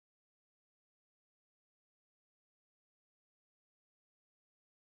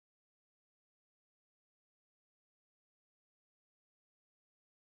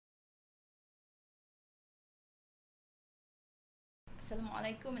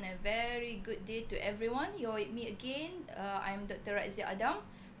Assalamualaikum and a very good day to everyone. You're with me again. I'm Dr. Radziah Adam.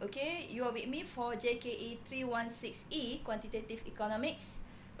 Okay, you are with me for JKE316E, Quantitative Economics.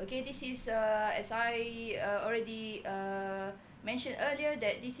 Okay, this is as I already mentioned earlier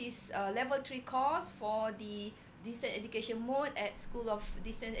that this is level 3 course for the distance education mode at School of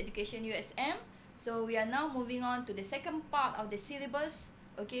Distance Education USM. So we are now moving on to the second part of the syllabus.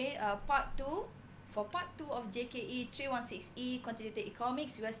 Okay, part 2. For part 2 of JKE316E Quantitative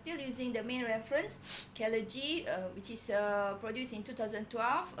Economics, we are still using the main reference, G, which is produced in 2012,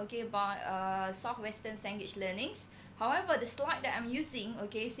 okay, by Southwestern Cengage Learnings. However, the slide that I'm using,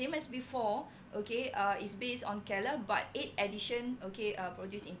 okay, same as before, okay, is based on Keller, but 8th edition, okay,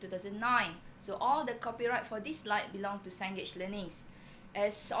 produced in 2009. So all the copyright for this slide belong to Cengage Learnings.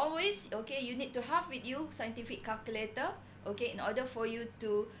 As always, okay, you need to have with you scientific calculator, okay, in order for you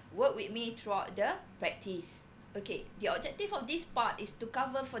to work with me throughout the practice. Okay, the objective of this part is to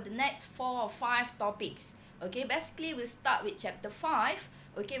cover for the next 4 or 5 topics. Okay, basically we'll start with chapter 5.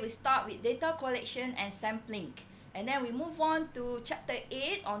 Okay, we'll start with data collection and sampling. And then we move on to chapter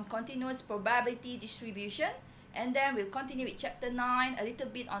 8 on continuous probability distribution. And then we'll continue with chapter 9, a little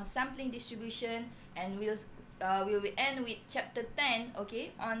bit on sampling distribution. And we will end with chapter 10,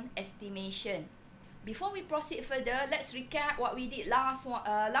 okay, on estimation. Before we proceed further, let's recap what we did last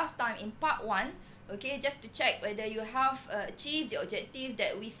time in part 1. Okay, just to check whether you have achieved the objective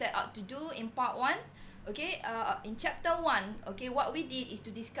that we set out to do in part 1. Okay, in chapter 1, okay, what we did is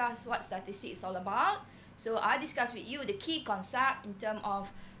to discuss what statistics is all about. So I discussed with you the key concept in terms of,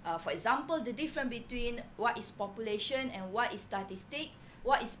 for example, the difference between what is population and what is statistic,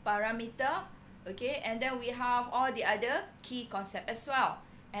 what is parameter, okay, and then we have all the other key concepts as well.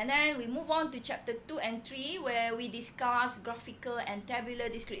 And then we move on to chapter 2 and 3 where we discuss graphical and tabular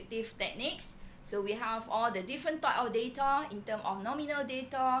descriptive techniques. So we have all the different type of data in terms of nominal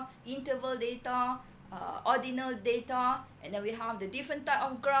data, interval data, ordinal data, and then we have the different type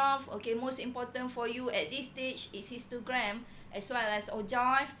of graph. Okay, most important for you at this stage is histogram as well as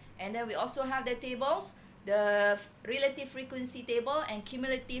ogive. And then we also have the tables, the relative frequency table and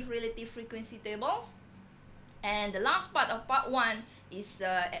cumulative relative frequency tables. And the last part of part 1 is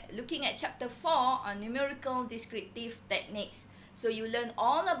looking at chapter 4 on numerical descriptive techniques. So you learn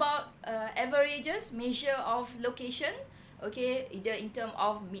all about averages, measure of location, okay, either in terms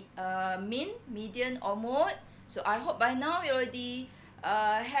of mean, median or mode. So I hope by now you already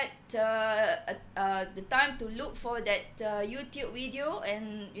had the time to look for that YouTube video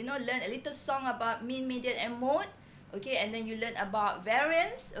and, you know, learn a little song about mean, median and mode. Okay, and then you learn about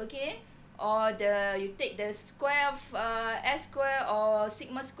variance, okay, or you take the square of S square or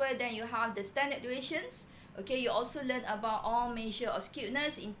sigma square, then you have the standard deviations. Okay, you also learn about all measure of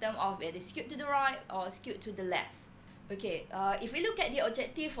skewness in terms of whether skewed to the right or skewed to the left. Okay, if we look at the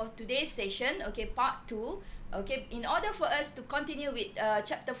objective of today's session, okay, part 2, okay, in order for us to continue with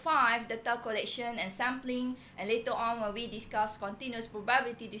chapter 5, data collection and sampling, and later on when we discuss continuous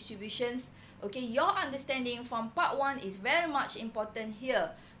probability distributions, okay, your understanding from part 1 is very much important here.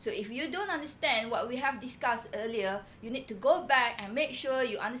 So if you don't understand what we have discussed earlier, you need to go back and make sure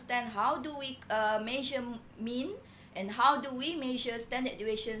you understand how do we measure mean and how do we measure standard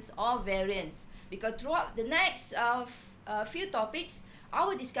deviations or variance. Because throughout the next few topics,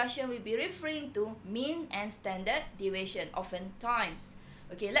 our discussion will be referring to mean and standard deviation oftentimes.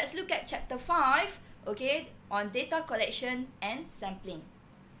 Okay, let's look at chapter 5, okay, on data collection and sampling.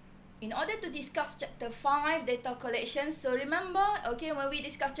 In order to discuss chapter 5, data collection, so remember, okay, when we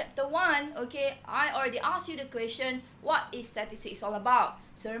discuss chapter 1, okay, I already asked you the question, what is statistics all about?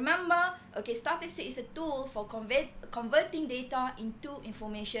 So remember, okay, statistics is a tool for converting data into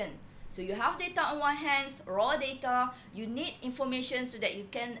information. So you have data on one hand, raw data, you need information so that you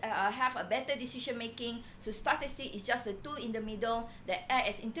can have a better decision making. So statistics is just a tool in the middle that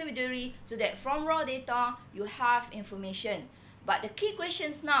acts as intermediary so that from raw data, you have information. But the key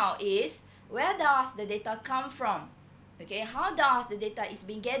questions now is, where does the data come from? Okay, how does the data is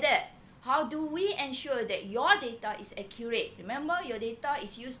being gathered? How do we ensure that your data is accurate? Remember, your data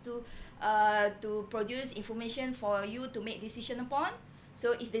is used to produce information for you to make decision upon.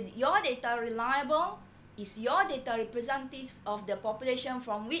 So is your data reliable? Is your data representative of the population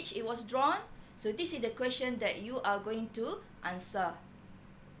from which it was drawn? So this is the question that you are going to answer.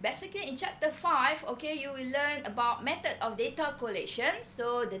 Basically, in chapter 5, okay, you will learn about method of data collection.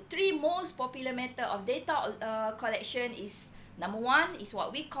 So the 3 most popular method of data collection is, number 1 is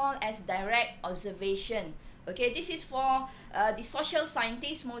what we call as direct observation. Okay, this is for the social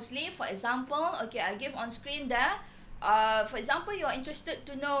scientists mostly. For example, okay, I give on screen there. For example, you are interested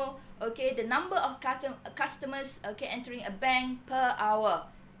to know, okay, the number of customers, okay, entering a bank per hour.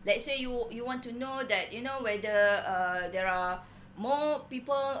 Let's say you want to know that, you know, whether there are more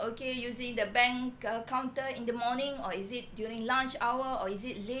people, okay, using the bank counter in the morning, or is it during lunch hour, or is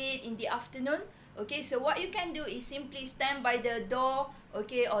it late in the afternoon. Okay, so what you can do is simply stand by the door,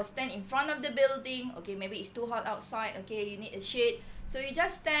 okay, or stand in front of the building. Okay, maybe it's too hot outside, okay, you need a shade. So you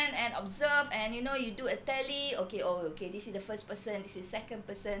just stand and observe, and you know, you do a tally. Okay, oh, okay, this is the first person, this is second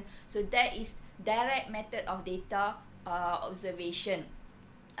person. So that is direct method of data observation,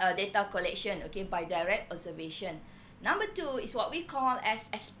 data collection, okay, by direct observation. Number 2 is what we call as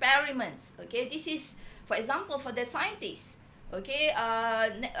experiments. Okay, this is, for example, for the scientists. Okay,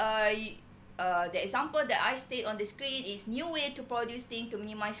 the example that I state on the screen is new way to produce things to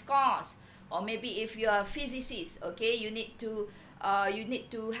minimize cost. Or maybe if you are a physicist, okay, you need to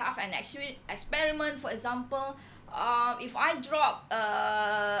have an experiment. For example, if I drop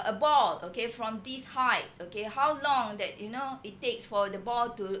a ball, okay, from this height, okay, how long that, you know, it takes for the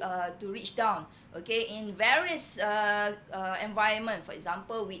ball to reach down, okay, in various environment. For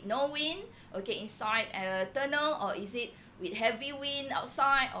example, with no wind, okay, inside a tunnel, or is it with heavy wind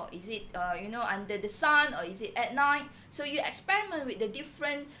outside, or is it you know, under the sun, or is it at night. So you experiment with the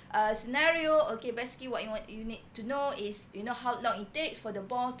different scenario. Okay, basically what you need to know is, you know, how long it takes for the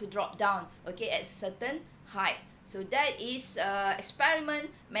ball to drop down, okay, at a certain height. So that is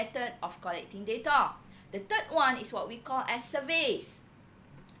experiment method of collecting data. The third one is what we call as surveys.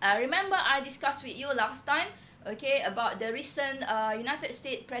 Remember I discussed with you last time, okay, about the recent United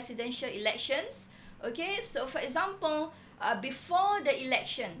States presidential elections. Okay, so for example, before the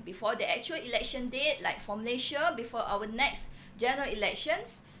election, before the actual election date, like for Malaysia, before our next general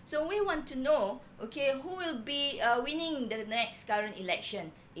elections, so we want to know, okay, who will be winning the next current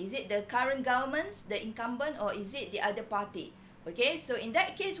election. Is it the current governments, the incumbent, or is it the other party? Okay, so in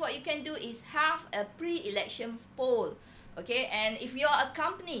that case, what you can do is have a pre-election poll. Okay, and if you are a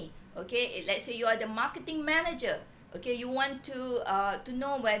company, okay, let's say you are the marketing manager, okay, you want to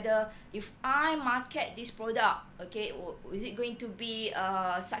know whether if I market this product, okay, is it going to be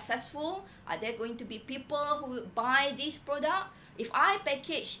successful? Are there going to be people who buy this product? If I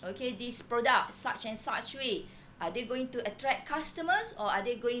package, okay, this product such and such way, are they going to attract customers, or are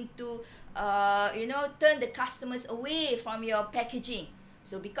they going to you know, turn the customers away from your packaging?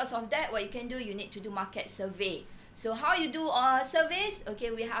 So because of that, what you can do, you need to do market survey. So how you do surveys? Okay,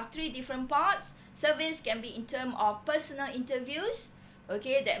 we have 3 different parts. Surveys can be in terms of personal interviews.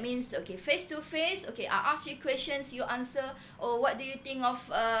 Okay, that means, okay, face to face. Okay, I ask you questions, you answer. Or what do you think of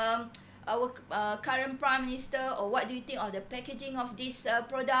our current Prime Minister? Or what do you think of the packaging of this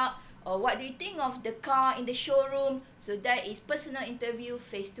product? Or what do you think of the car in the showroom? So that is personal interview,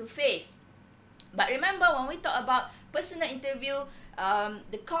 face to face. But remember, when we talk about personal interview,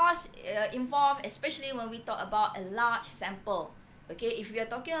 the cost involved, especially when we talk about a large sample. Okay, if we are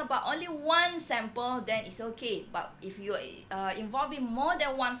talking about only one sample, then it's okay. But if you are involving more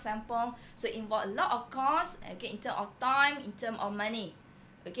than one sample, so involve a lot of cost, okay, in terms of time, in terms of money.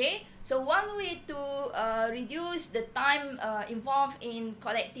 Okay, so one way to reduce the time involved in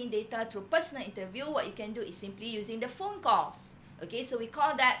collecting data through personal interview, what you can do is simply using the phone calls. Okay, so we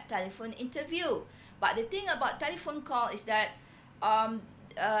call that telephone interview. But the thing about telephone call is that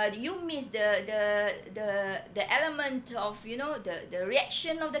you miss the element of, you know, the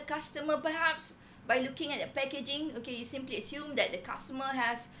reaction of the customer, perhaps by looking at the packaging. Okay, you simply assume that the customer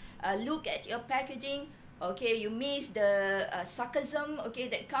has looked at your packaging. Okay, you miss the sarcasm, okay,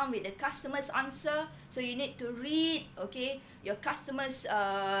 that come with the customer's answer. So you need to read, okay, your customer's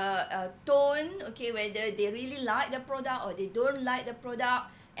tone, okay, whether they really like the product or they don't like the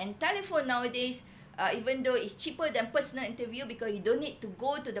product. And telephone nowadays, even though it's cheaper than personal interview, because you don't need to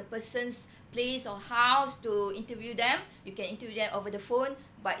go to the person's place or house to interview them, you can interview them over the phone,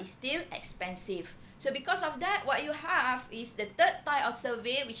 but it's still expensive. So because of that, what you have is the third type of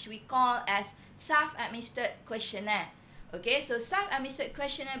survey, which we call as self-administered questionnaire. Okay, so self-administered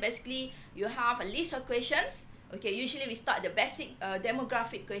questionnaire, basically you have a list of questions. Okay, usually we start the basic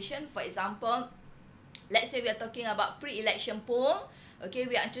demographic question. For example, let's say we are talking about pre-election poll. Okay,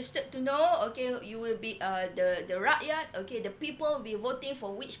 we are interested to know, okay, you will be the Radziah, okay, the people will be voting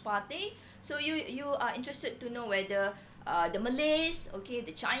for which party. So you are interested to know whether the Malays, okay,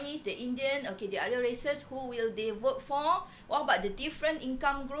 the Chinese, the Indian, okay, the other races, who will they vote for? What about the different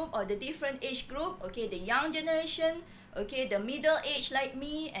income group or the different age group? Okay, the young generation, okay, the middle age like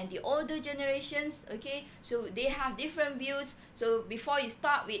me, and the older generations. Okay, so they have different views. So before you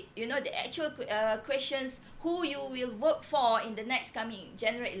start with, you know, the actual questions, who you will vote for in the next coming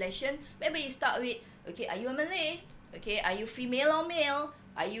general election, maybe you start with, okay, are you a Malay? Okay, are you female or male?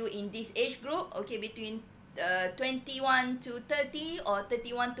 Are you in this age group? Okay, between 21 to 30 or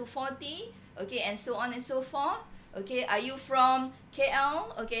 31 to 40? Okay, and so on and so forth. Okay, are you from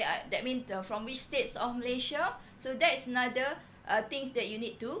KL? Okay, that means from which states of Malaysia? So that is another things that you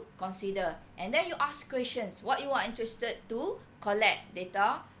need to consider. And then you ask questions. What you are interested to collect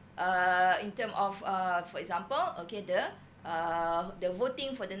data in terms of, for example, okay, the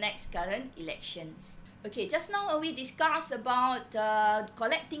voting for the next current elections. Okay, just now when we discussed about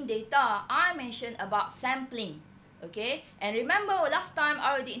collecting data, I mentioned about sampling. Okay, and remember last time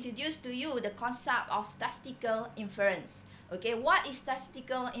I already introduced to you the concept of statistical inference. Okay, what is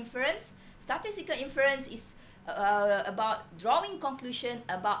statistical inference? Statistical inference is about drawing conclusion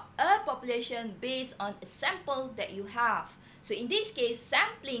about a population based on a sample that you have. So in this case,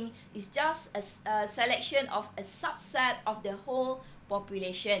 sampling is just a selection of a subset of the whole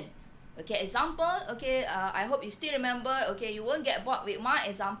population. Okay, example, okay, I hope you still remember, okay, you won't get bored with my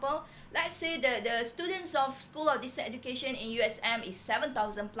example. Let's say the students of School of Distance Education in USM is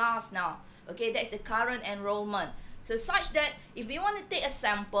 7,000 plus now. Okay, that's the current enrollment. So such that if we want to take a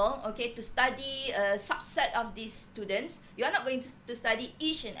sample, okay, to study a subset of these students, you are not going to study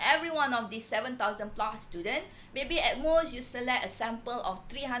each and every one of these 7,000 plus students. Maybe at most you select a sample of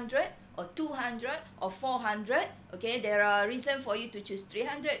 300 or 200 or 400. Okay, there are reasons for you to choose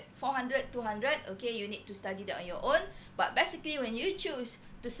 300, 400, 200. Okay, you need to study that on your own. But basically, when you choose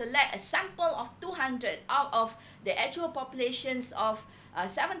to select a sample of 200 out of the actual populations of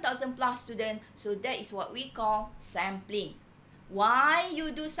 7,000 plus students, so that is what we call sampling. Why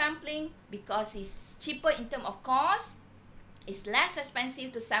you do sampling? Because it's cheaper in terms of cost. It's less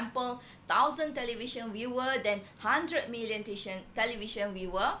expensive to sample 1,000 television viewer than 100 million television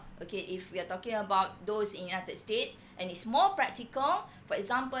viewer. Okay, if we are talking about those in United States, and it's more practical. For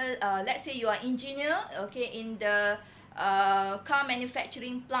example, let's say you are engineer, okay, in the car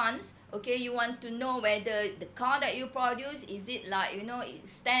manufacturing plants. Okay, you want to know whether the car that you produce, is it like, you know, it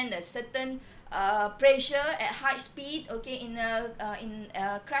stand a certain pressure at high speed, okay, in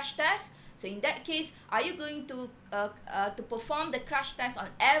a crash test. So in that case, are you going to perform the crash test on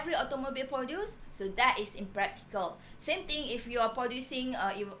every automobile produced? So that is impractical. Same thing if you are producing,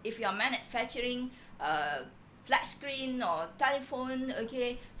 if you are manufacturing flat screen or telephone,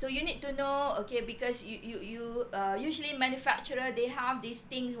 okay, so you need to know, okay, because you usually manufacturer, they have these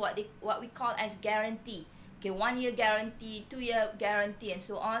things what we call as guarantee. Okay, 1 year guarantee, 2 year guarantee, and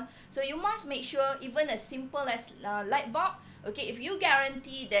so on. So you must make sure, even as simple as light bulb, okay, if you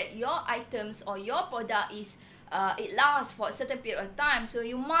guarantee that your items or your product is it lasts for a certain period of time, so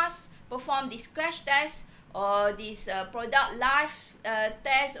you must perform this crash test or this product life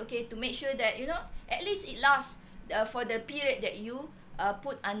test, okay, to make sure that, you know, at least it lasts for the period that you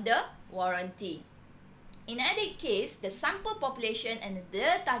put under warranty. In any case, the sample population and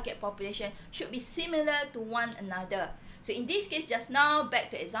the target population should be similar to one another. So in this case, just now, back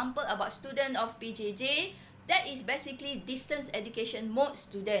to example about student of PJJ, that is basically distance education mode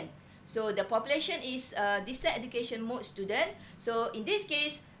student. So the population is distance education mode student. So in this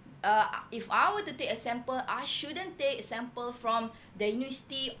case, if I were to take a sample, I shouldn't take a sample from the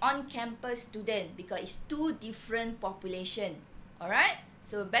university on-campus student because it's two different population. Alright?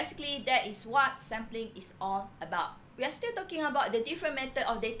 So basically, that is what sampling is all about. We are still talking about the different method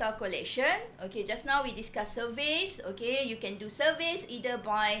of data collection. Okay, just now we discussed surveys. Okay, you can do surveys either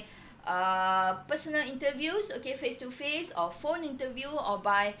by personal interviews, okay, face-to-face, or phone interview, or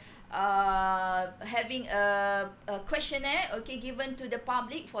by having a questionnaire, okay, given to the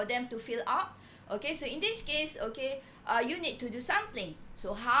public for them to fill up. Okay, so in this case, okay, you need to do sampling.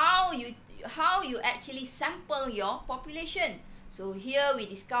 So how you actually sample your population? So here we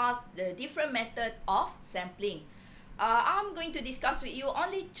discuss the different method of sampling. I'm going to discuss with you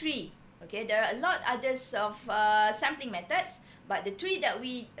only 3. Okay, there are a lot others of sampling methods, but the 3 that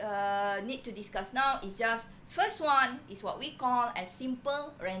we need to discuss now is just, first one is what we call as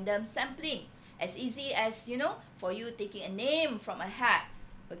simple random sampling. As easy as, you know, for you taking a name from a hat.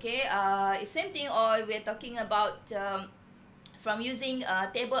 Okay, same thing, or we're talking about from using a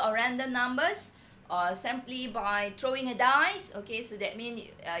table of random numbers, or simply by throwing a dice. Okay, so that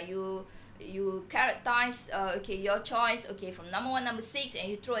means you characterize okay, your choice, okay, from number 1, number 6, and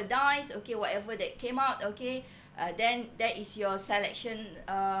you throw a dice, okay, whatever that came out, okay, then that is your selection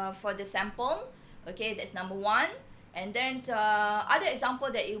for the sample. Okay, that's number 1. And then other example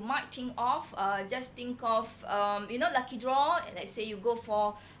that you might think of, just think of you know, lucky draw. Let's say you go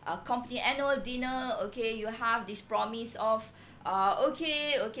for a company annual dinner, okay, you have this promise of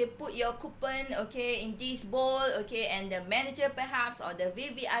okay, put your coupon, okay, in this bowl, okay, and the manager perhaps or the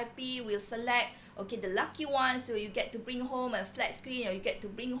VVIP will select, okay, the lucky one, so you get to bring home a flat screen, or you get to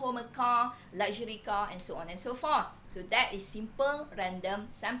bring home a car, luxury car, and so on and so forth. So that is simple random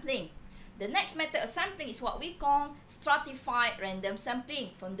sampling. The next method of sampling is what we call stratified random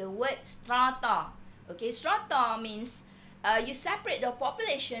sampling, from the word strata. Okay, strata means you separate the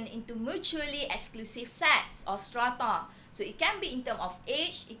population into mutually exclusive sets or strata. So it can be in terms of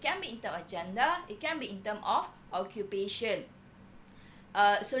age, it can be in terms of gender, it can be in terms of occupation.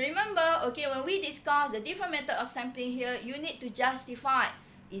 So remember, okay, when we discuss the different method of sampling here, you need to justify.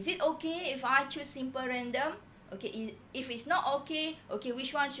 Is it okay if I choose simple random? Okay, if it's not okay, okay,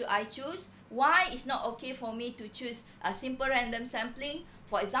 which one should I choose? Why it's not okay for me to choose a simple random sampling?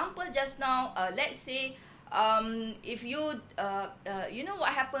 For example, just now, let's say, if you you know what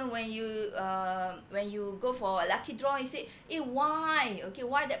happened when you go for a lucky draw, you say, why, okay,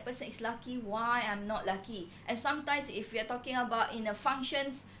 why that person is lucky, why I'm not lucky? And sometimes if you're talking about in a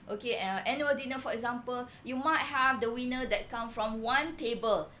functions, okay, annual dinner for example, you might have the winner that come from one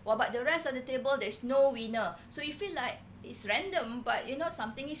table, but the rest of the table there's no winner, so you feel like it's random, but you know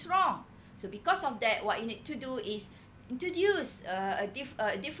something is wrong. So because of that, what you need to do is introduce a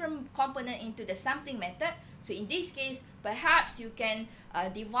different component into the sampling method. So in this case, perhaps you can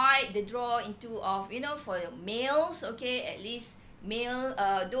divide the draw into of, you know, for males, okay, at least male,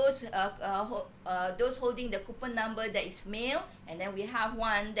 those holding the coupon number that is male, and then we have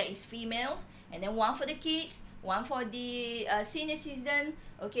one that is females, and then one for the kids, one for the senior citizen,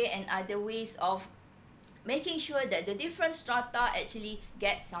 okay, and other ways of making sure that the different strata actually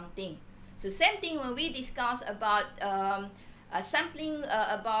get something. So same thing when we discuss about sampling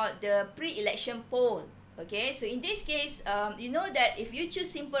about the pre-election poll. Okay, so in this case, you know that if you choose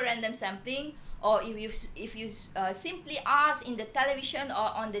simple random sampling, or if you simply ask in the television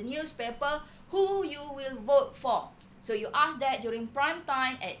or on the newspaper who you will vote for. So you ask that during prime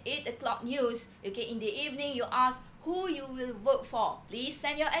time at 8 o'clock news, okay, in the evening you ask who you will vote for. Please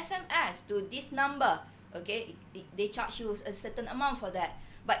send your SMS to this number, okay, they charge you a certain amount for that.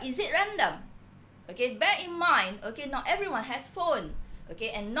 But is it random? Okay, bear in mind, okay, not everyone has phone, okay,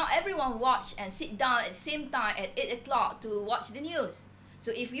 and not everyone watch and sit down at the same time at 8 o'clock to watch the news.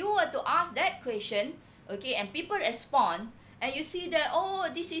 So if you were to ask that question, okay, and people respond, and you see that, oh,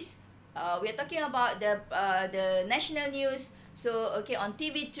 this is, we are talking about the national news, so, okay, on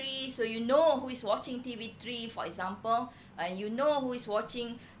TV3, so you know who is watching TV3, for example, and you know who is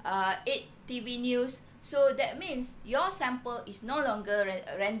watching 8 TV news. So that means your sample is no longer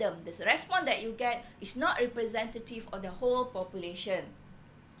random. The response that you get is not representative of the whole population.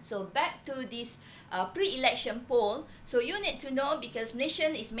 So back to this pre-election poll. So you need to know, because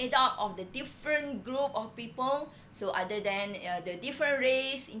nation is made up of the different group of people. So other than the different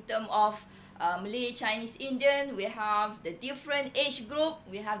race in terms of Malay, Chinese, Indian, we have the different age group.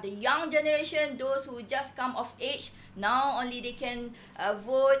 We have the young generation, those who just come of age. Now only they can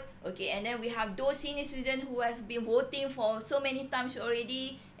vote, okay, and then we have those senior citizens who have been voting for so many times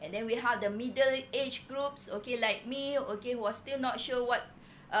already, and then we have the middle age groups, okay, like me, okay, who are still not sure what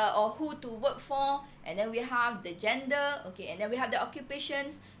or who to vote for, and then we have the gender, okay, and then we have the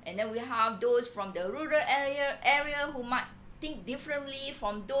occupations, and then we have those from the rural area who might think differently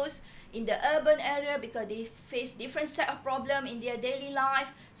from those in the urban area because they face different set of problem in their daily life.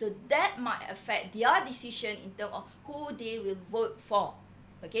 So that might affect their decision in terms of who they will vote for.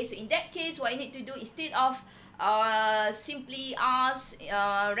 Okay, so in that case, what you need to do, instead of simply ask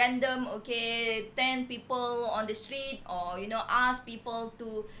random, okay, 10 people on the street, or you know, ask people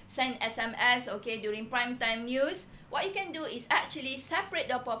to send SMS, okay, during prime time news, what you can do is actually separate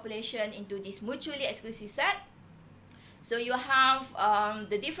the population into this mutually exclusive set. So you have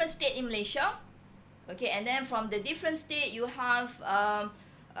the different state in Malaysia, okay, and then from the different state you have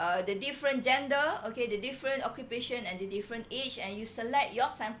the different gender, okay, the different occupation and the different age, and you select your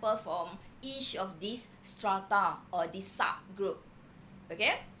sample from each of these strata or this subgroup,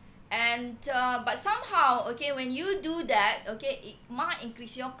 okay. And but somehow, okay, when you do that, okay, it might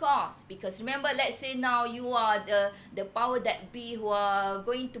increase your cost, because remember, let's say now you are the power that be who are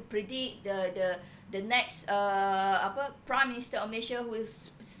going to predict the next Prime Minister of Malaysia who will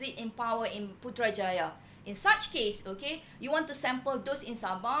sit in power in Putrajaya. In such case, okay, you want to sample those in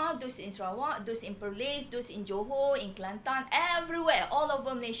Sabah, those in Sarawak, those in Perlis, those in Johor, in Kelantan, everywhere, all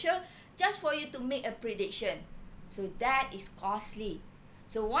over Malaysia, just for you to make a prediction. So that is costly.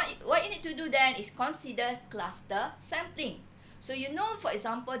 So what you need to do then is consider cluster sampling. So you know, for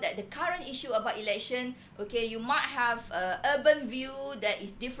example, that the current issue about election, okay, you might have an urban view that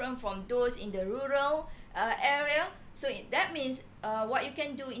is different from those in the rural, area. So that means what you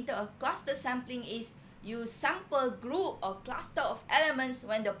can do in terms of cluster sampling is you sample group or cluster of elements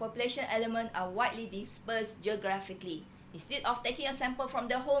when the population element are widely dispersed geographically. Instead of taking a sample from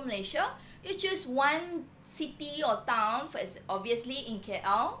the whole Malaysia, you choose one city or town, obviously in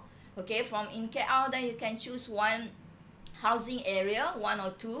KL. Okay, from in KL, then you can choose one housing area, one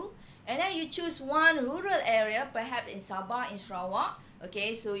or two, and then you choose one rural area, perhaps in Sabah, in Sarawak.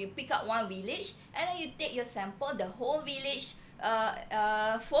 Okay, so you pick up one village, and then you take your sample, the whole village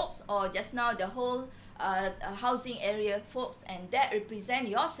folks, or just now the whole housing area folks, and that represent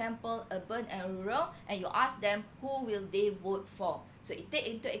your sample, urban and rural, and you ask them who will they vote for. So it take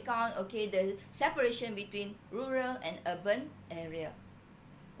into account, okay, the separation between rural and urban area.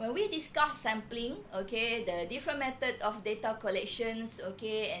 When we discuss sampling, okay, the different method of data collections,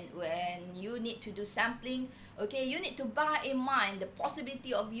 okay, and when you need to do sampling, okay, you need to bear in mind the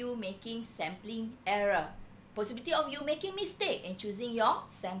possibility of you making sampling error, possibility of you making mistake in choosing your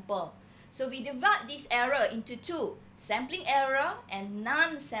sample. So we divide this error into two, sampling error and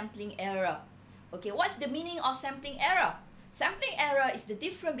non-sampling error. Okay, what's the meaning of sampling error? Sampling error is the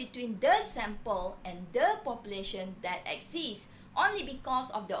difference between the sample and the population that exists only because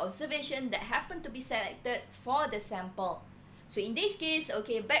of the observation that happened to be selected for the sample. So in this case,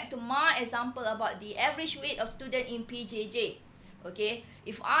 okay, back to my example about the average weight of student in PJJ. Okay,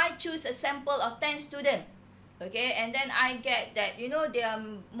 if I choose a sample of 10 students, okay, and then I get that, you know, they are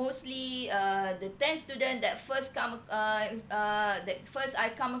mostly the 10 students that first I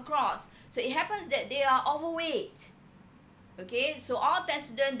come across. So it happens that they are overweight. Okay, so all 10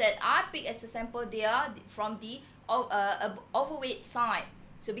 students that I pick as a sample, they are from the overweight side.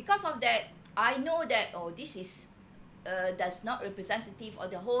 So because of that, I know that, oh, this is that's not representative of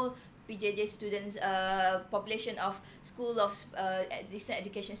the whole PJJ students population of school of distance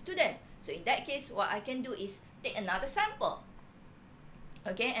education student. So in that case, what I can do is take another sample,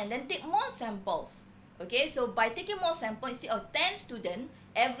 okay, and then take more samples. Okay, so by taking more samples, instead of 10 students,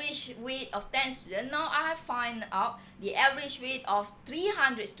 average weight of 10 students, now I find out the average weight of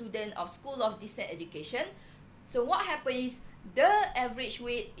 300 students of school of distance education. So what happens is the average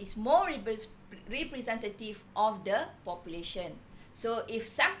weight is more representative of the population. So if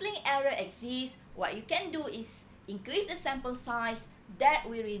sampling error exists, what you can do is increase the sample size, that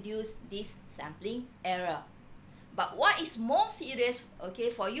will reduce this sampling error. But what is more serious, okay,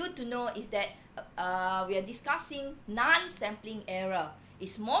 for you to know is that we are discussing non-sampling error.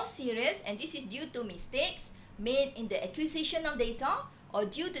 It's more serious, and this is due to mistakes made in the acquisition of data or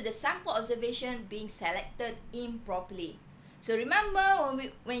due to the sample observation being selected improperly. So remember,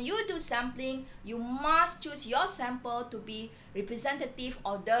 when you do sampling, you must choose your sample to be representative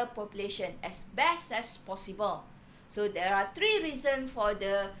of the population as best as possible. So there are three reasons for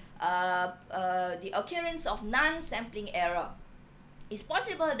the occurrence of non-sampling error. It's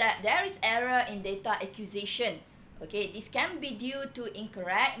possible that there is error in data acquisition. Okay, this can be due to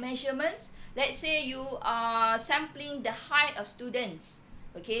incorrect measurements. Let's say you are sampling the height of students.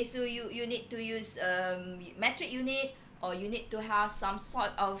 Okay, so you need to use metric unit, or you need to have some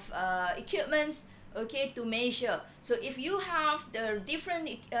sort of equipments, okay, to measure. So if you have the different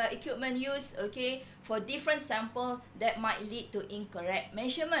equipment used, okay, for different sample, that might lead to incorrect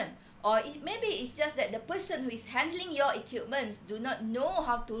measurement. Or maybe it's just that the person who is handling your equipments do not know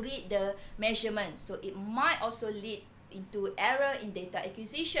how to read the measurement. So it might also lead into error in data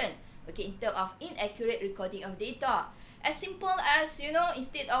acquisition, okay, in terms of inaccurate recording of data. As simple as, you know,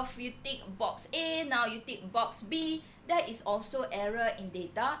 instead of you tick box A, now you tick box B, that is also error in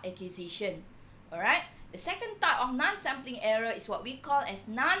data acquisition. Alright, the second type of non-sampling error is what we call as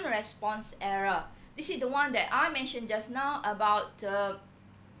non-response error. This is the one that I mentioned just now about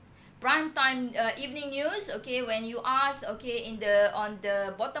prime time evening news. Okay, when you ask, okay, on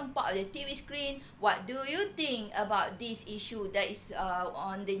the bottom part of the TV screen, what do you think about this issue that is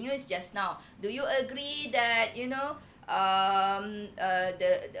on the news just now? Do you agree that, you know,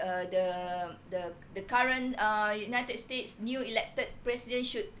 the current United States new elected president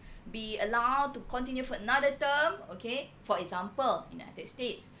should be allowed to continue for another term, okay, for example, United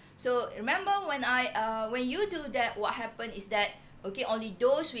States. So remember, when you do that, what happened is that, okay, only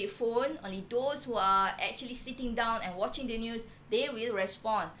those with phone, only those who are actually sitting down and watching the news, they will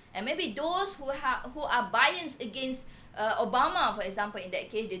respond. And maybe those who are biased against Obama, for example, in that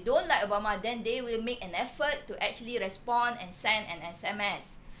case, they don't like Obama, then they will make an effort to actually respond and send an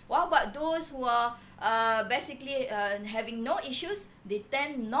SMS. What about those who are basically having no issues? They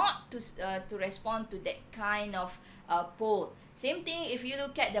tend not to respond to that kind of poll. Same thing if you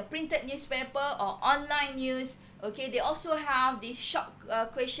look at the printed newspaper or online news. Okay, they also have these short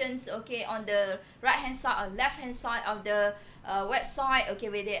questions, okay, on the right hand side or left hand side of the website, okay,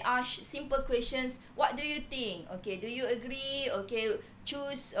 where they ask simple questions. What do you think? Okay, do you agree? Okay,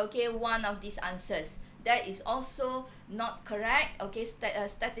 choose, okay, one of these answers. That is also not correct, okay,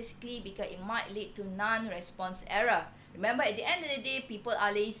 statistically, because it might lead to non-response error. Remember, at the end of the day, people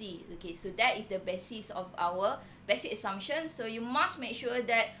are lazy. Okay, so that is the basis of our basic assumption. So you must make sure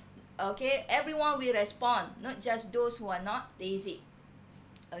that, okay, everyone will respond, not just those who are not lazy.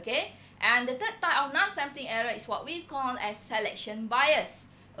 Okay, and the third type of non-sampling error is what we call as selection bias.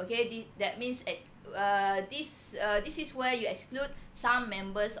 Okay, that means this is where you exclude some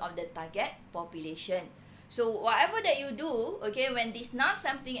members of the target population. So whatever that you do, okay, when this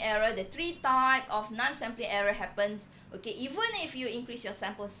non-sampling error, the three type of non-sampling error happens, okay, even if you increase your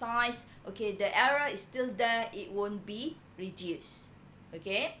sample size, okay, the error is still there, it won't be reduced.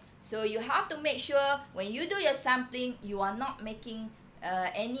 Okay, so you have to make sure when you do your sampling, you are not making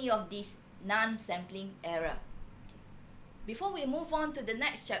any of these non-sampling error. Before we move on to the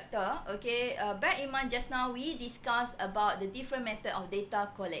next chapter, okay, bear in mind just now we discussed about the different method of data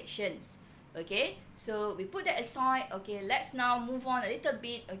collections. Okay, so we put that aside. Okay, let's now move on a little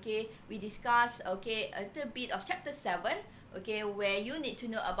bit. Okay, we discuss, okay, a little bit of chapter 7, okay, where you need to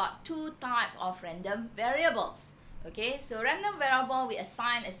know about two types of random variables. Okay, so random variable, we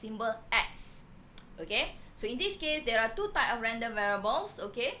assign a symbol X. Okay, so in this case, there are two types of random variables.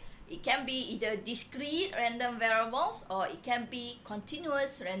 Okay, it can be either discrete random variables or it can be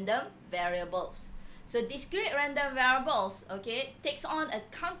continuous random variables. So discrete random variables, okay, takes on a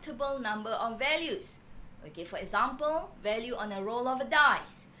countable number of values. Okay, for example, value on a roll of a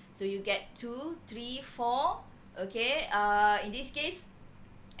dice. So you get 2, 3, 4. Okay, in this case,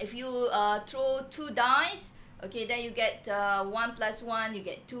 if you throw 2 dice, okay, then you get 1 plus 1, you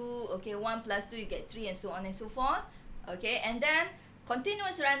get 2. Okay, 1 plus 2, you get 3, and so on and so forth. Okay, and then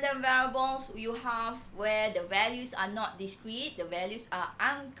continuous random variables, you have where the values are not discrete, the values are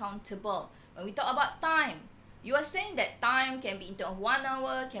uncountable. When we talk about time, you are saying that time can be in terms of 1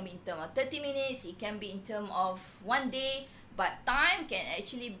 hour, can be in terms of 30 minutes, it can be in terms of 1 day, but time can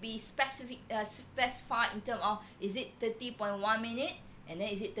actually be specified in terms of, is it 30.1 minute, and then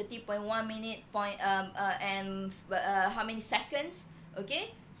is it 30.1 minute and how many seconds?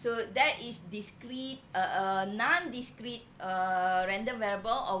 Okay, so that is discrete, non-discrete random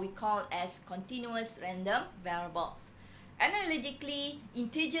variable, or we call as continuous random variables. Analytically,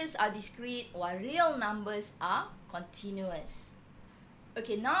 integers are discrete while real numbers are continuous.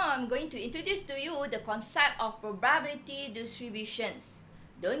 Okay, now I'm going to introduce to you the concept of probability distributions.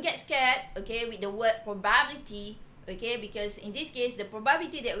 Don't get scared, okay, with the word probability, okay, because in this case, the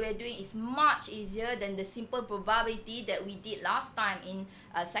probability that we are doing is much easier than the simple probability that we did last time in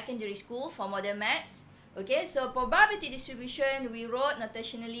secondary school for modern maths. Okay, so probability distribution, we wrote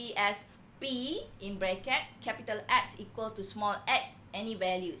notationally as P in bracket, capital X equal to small x, any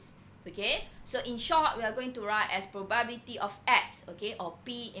values. Okay, so in short, we are going to write as probability of X, okay, or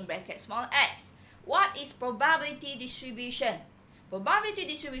P in bracket small x. What is probability distribution? Probability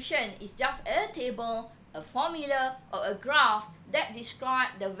distribution is just a table, a formula, or a graph that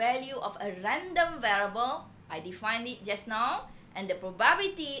describes the value of a random variable. I defined it just now, and the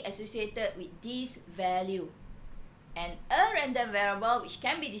probability associated with this value. And a random variable, which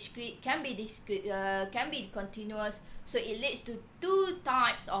can be discrete, can be continuous, so it leads to two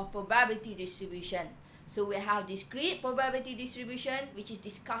types of probability distribution. So we have discrete probability distribution, which is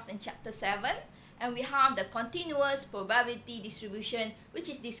discussed in chapter 7, and we have the continuous probability distribution, which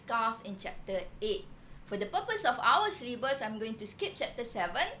is discussed in chapter 8. For the purpose of our syllabus, I'm going to skip chapter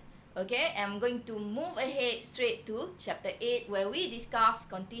 7, okay, and I'm going to move ahead straight to chapter 8, where we discuss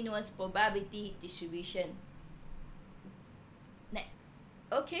continuous probability distribution.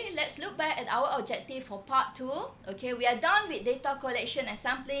 Okay, let's look back at our objective for part 2. Okay, we are done with data collection and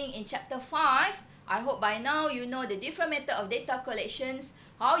sampling in chapter 5. I hope by now you know the different method of data collections,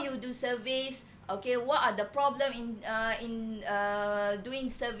 how you do surveys, okay, what are the problem in doing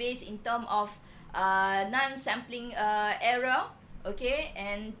surveys in terms of non-sampling error. Okay,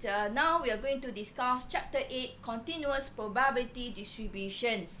 and now we are going to discuss chapter 8, continuous probability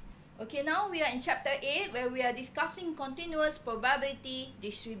distributions. Okay, now we are in chapter 8, where we are discussing continuous probability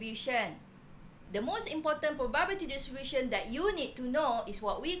distribution. The most important probability distribution that you need to know is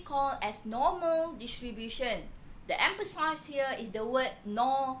what we call as normal distribution. The emphasis here is the word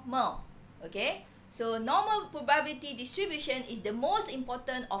normal. Okay, So normal probability distribution is the most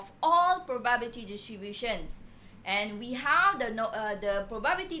important of all probability distributions. And we have the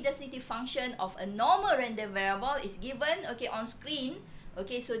probability density function of a normal random variable is given, okay, on screen.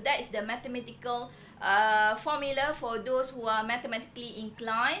 Okay, so that is the mathematical formula for those who are mathematically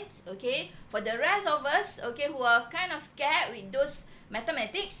inclined. Okay, for the rest of us, okay, who are kind of scared with those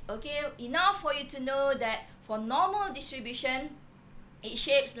mathematics, okay, enough for you to know that for normal distribution, it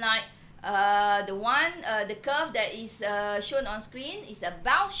shapes like the curve that is shown on screen is a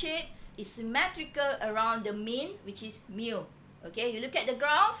bell shape, is symmetrical around the mean, which is mu. Okay, you look at the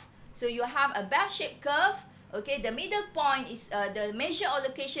graph, so you have a bell shaped curve. Okay, the middle point is the measure or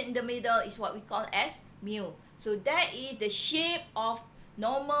location in the middle is what we call as mu. So that is the shape of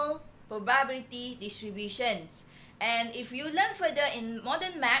normal probability distributions. And if you learn further in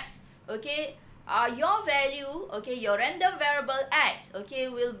modern maths, okay, your value, okay, your random variable x, okay,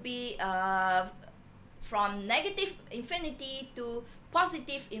 will be from negative infinity to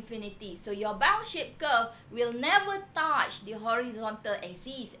positive infinity. So your bell-shaped curve will never touch the horizontal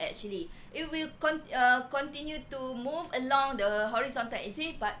axis actually. It will continue to move along the horizontal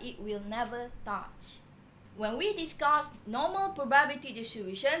axis, but it will never touch. When we discuss normal probability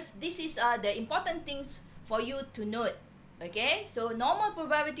distributions, this is the important things for you to note. Okay, so normal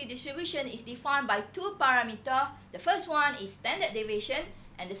probability distribution is defined by two parameters. The first one is standard deviation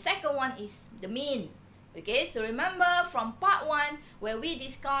and the second one is the mean. Okay, so remember from part 1 where we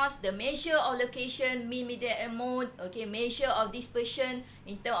discussed the measure of location, mean, median, and mode, okay, measure of dispersion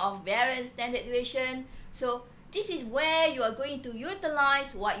in terms of variance, standard deviation. So this is where you are going to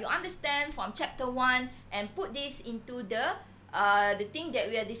utilize what you understand from chapter 1 and put this into the thing that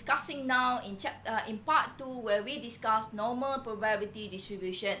we are discussing now in part 2 where we discuss normal probability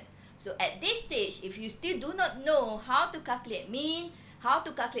distribution. So at this stage, if you still do not know how to calculate mean, how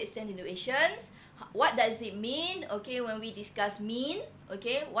to calculate standard deviations, what does it mean, okay, when we discuss mean,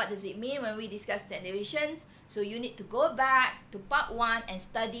 okay, what does it mean when we discuss standard deviations? So you need to go back to part 1 and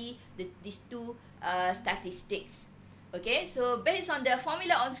study these two statistics. Okay, so based on the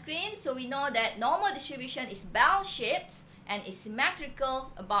formula on screen, so we know that normal distribution is bell-shaped and is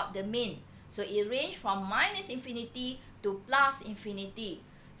symmetrical about the mean. So it ranges from minus infinity to plus infinity.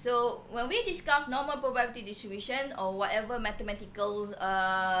 So when we discuss normal probability distribution or whatever mathematical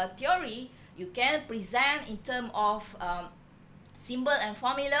theory, you can present in terms of symbol and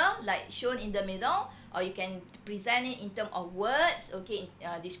formula like shown in the middle, or you can present it in terms of words, okay,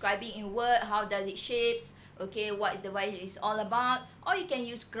 describing in word how does it shapes, okay, what is the value is all about, or you can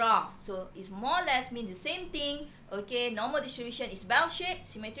use graph. So it more or less means the same thing. Okay, normal distribution is bell-shaped,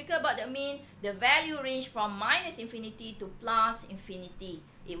 symmetrical about the mean. The value range from minus infinity to plus infinity.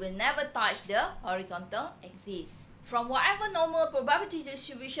 It will never touch the horizontal axis. From whatever normal probability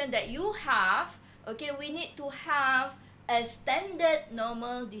distribution that you have, okay, we need to have a standard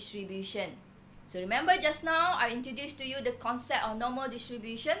normal distribution. So remember just now I introduced to you the concept of normal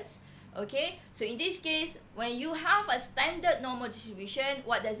distributions. Okay, so in this case, when you have a standard normal distribution,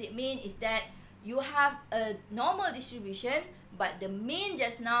 what does it mean is that you have a normal distribution, but the mean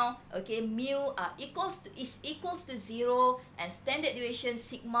just now, okay, mu is equals to 0 and standard deviation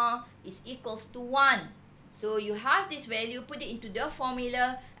sigma is equals to 1. So you have this value, put it into the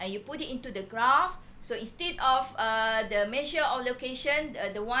formula and you put it into the graph. So instead of the measure of location,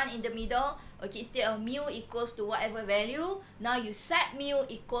 the one in the middle, okay, instead of mu equals to whatever value, now you set mu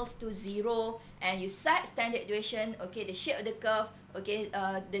equals to 0 and you set standard deviation, okay, the shape of the curve, okay,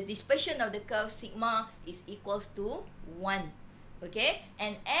 the dispersion of the curve sigma is equals to 1. Okay,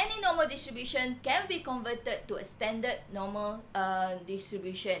 and any normal distribution can be converted to a standard normal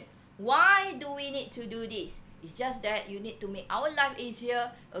distribution. Why do we need to do this? It's just that you need to make our life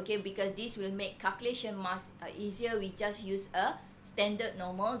easier, okay, because this will make calculation much easier. We just use a standard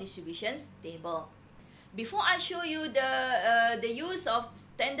normal distributions table. Before I show you the use of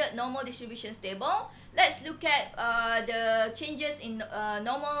standard normal distributions table, let's look at the changes in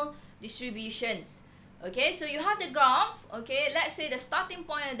normal distributions. Okay, so you have the graph. Okay, let's say the starting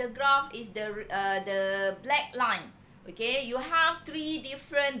point of the graph is the black line. Okay, you have 3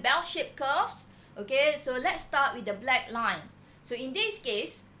 different bell-shaped curves. Okay, so let's start with the black line. So in this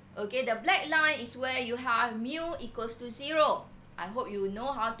case, okay, the black line is where you have mu equals to 0. I hope you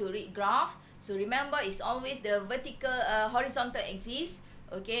know how to read graph. So remember, it's always the vertical, horizontal axis.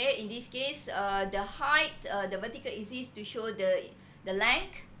 Okay, in this case, the height, the vertical axis to show the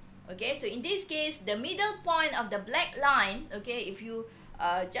length. Okay, so in this case, the middle point of the black line, okay, if you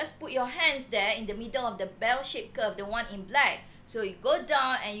just put your hands there in the middle of the bell-shaped curve, the one in black. So you go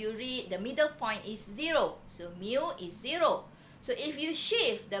down and you read the middle point is 0. So mu is 0. So if you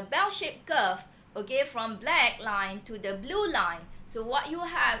shift the bell-shaped curve, okay, from black line to the blue line. So what you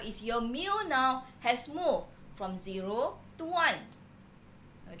have is your mu now has moved from 0 to 1.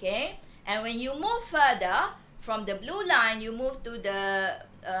 Okay, and when you move further from the blue line, you move to the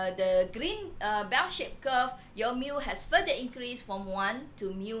green bell-shaped curve, your mu has further increased from 1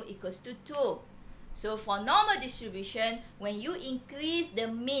 to mu equals to 2. So for normal distribution, when you increase the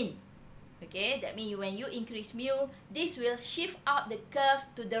mean, okay, that means when you increase mu, this will shift up the curve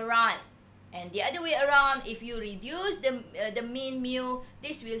to the right. And the other way around, if you reduce the mean mu,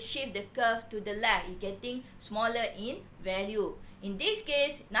 this will shift the curve to the left. It's getting smaller in value. In this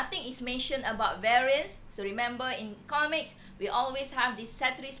case, nothing is mentioned about variance. So remember, in economics, we always have this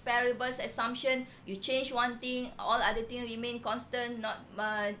ceteris paribus assumption. You change one thing, all other things remain constant, not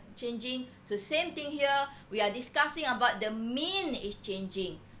changing. So same thing here. We are discussing about the mean is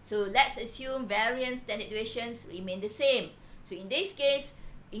changing. So let's assume variance, standard deviations remain the same. So in this case,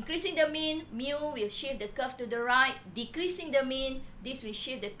 increasing the mean, mu will shift the curve to the right. Decreasing the mean, this will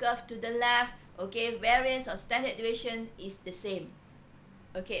shift the curve to the left. Okay, variance or standard deviation is the same.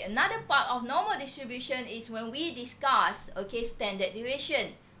 Okay, another part of normal distribution is when we discuss, okay, standard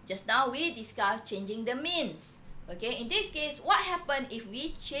deviation. Just now we discussed changing the means. Okay, in this case, what happens if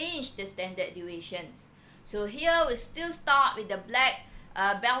we change the standard deviations? So here we still start with the black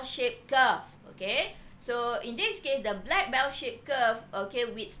bell-shaped curve. Okay, so in this case, the black bell-shaped curve, okay,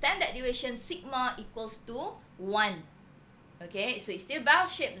 with standard deviation sigma equals to 1. Okay, so it's still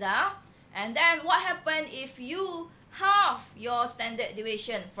bell-shaped now. And then what happens if you half your standard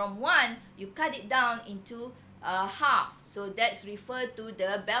deviation from 1, you cut it down into half. So that's referred to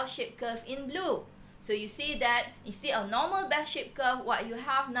the bell-shaped curve in blue. So you see that instead of normal bell-shaped curve, what you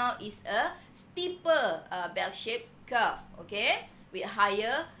have now is a steeper bell-shaped curve, okay, with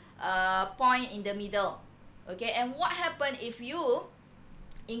higher point in the middle. Okay, and what happens if you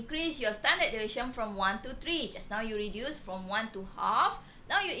increase your standard deviation from 1 to 3? Just now you reduce from 1 to half.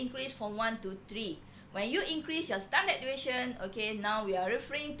 Now you increase from 1 to 3. When you increase your standard deviation, okay, now we are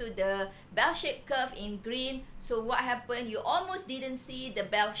referring to the bell-shaped curve in green. So what happened? You almost didn't see the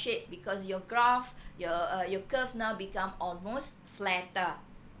bell shape because your graph, your curve now become almost flatter.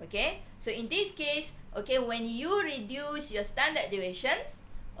 Okay, so in this case, okay, when you reduce your standard deviations,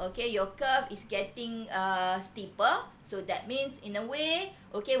 okay, your curve is getting steeper. So that means in a way,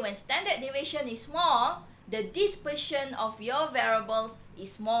 okay, when standard deviation is small, the dispersion of your variables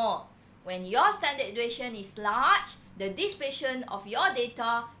is small. When your standard deviation is large, the dispersion of your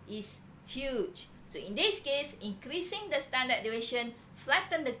data is huge. So in this case, increasing the standard deviation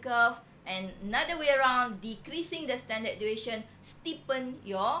flatten the curve, and another way around, decreasing the standard deviation steepen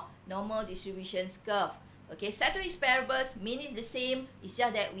your normal distributions curve. Okay, ceteris paribus, mean is the same. It's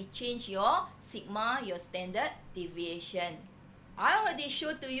just that we change your sigma, your standard deviation. I already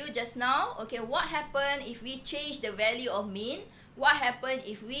showed to you just now, okay, what happened if we change the value of mean? What happened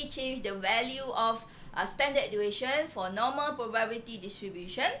if we change the value of standard deviation for normal probability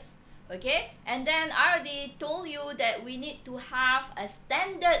distributions? Okay, and then I already told you that we need to have a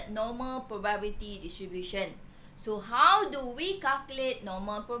standard normal probability distribution. So how do we calculate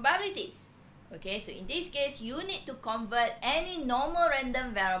normal probabilities? Okay, so in this case, you need to convert any normal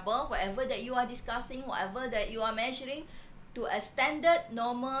random variable, whatever that you are discussing, whatever that you are measuring, to a standard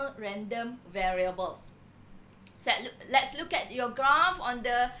normal random variables. So let's look at your graph on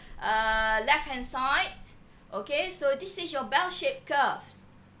the left hand side. Okay, so this is your bell-shaped curves.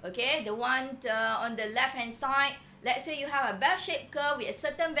 Okay, the one on the left hand side, let's say you have a bell-shaped curve with a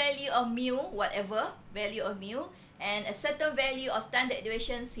certain value of mu, whatever value of mu, and a certain value of standard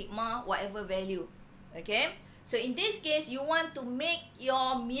deviation sigma, whatever value. Okay, so in this case, you want to make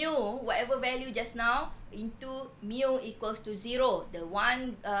your mu, whatever value just now, into mu equals to 0. The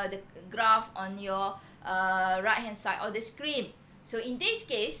one, the graph on your right hand side of the screen. So in this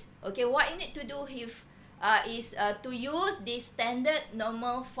case, okay, what you need to do is to use this standard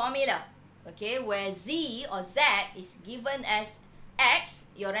normal formula. Okay, where z or z is given as x,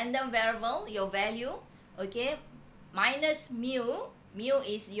 your random variable, your value. Okay, minus mu. Mu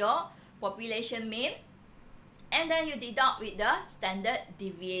is your population mean, and then you deduct with the standard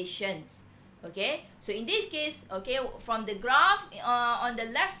deviations. Okay, so in this case, okay, from the graph on the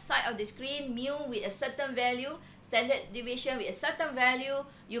left side of the screen, mu with a certain value, standard deviation with a certain value,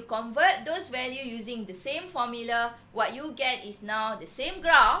 you convert those values using the same formula. What you get is now the same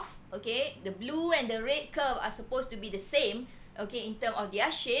graph. Okay, the blue and the red curve are supposed to be the same, okay, in terms of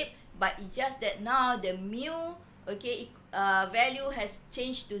their shape, but it's just that now the mu, okay, value has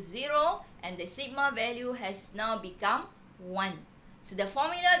changed to 0, and the sigma value has now become 1. So the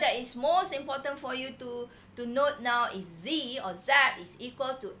formula that is most important for you to note now is Z or Z is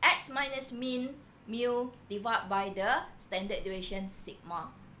equal to X minus mean mu divided by the standard deviation sigma.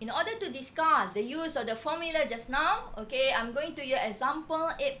 In order to discuss the use of the formula just now, okay, I'm going to use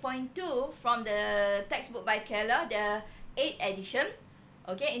example 8.2 from the textbook by Keller, the 8th edition.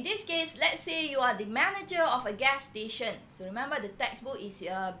 Okay, in this case, let's say you are the manager of a gas station. So remember, the textbook is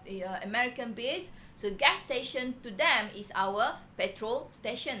American based. So gas station to them is our petrol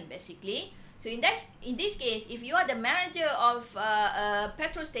station basically. So in this case, if you are the manager of a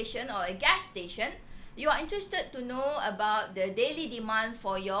petrol station or a gas station, you are interested to know about the daily demand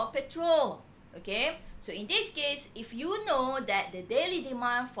for your petrol. Okay, so in this case, if you know that the daily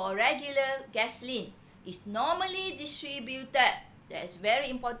demand for regular gasoline is normally distributed, that's very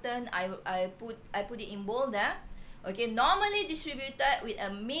important. I put it in bold there. Okay, normally distributed with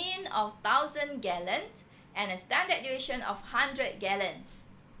a mean of 1,000 gallons and a standard deviation of 100 gallons.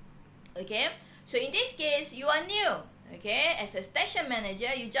 Okay, so in this case, you are new. Okay, as a station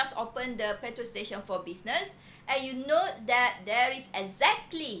manager, you just opened the petrol station for business, and you note that there is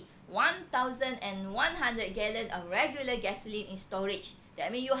exactly 1,100 gallons of regular gasoline in storage.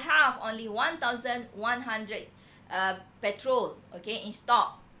 That means you have only 1,100 petrol, okay, in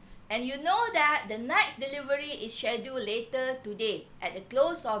stock. And you know that the next delivery is scheduled later today at the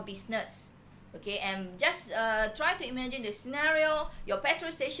close of business. Okay, and just try to imagine the scenario. Your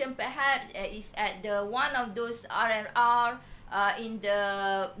petrol station perhaps is at the one of those R&R in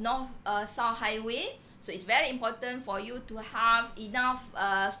the north-south highway. So it's very important for you to have enough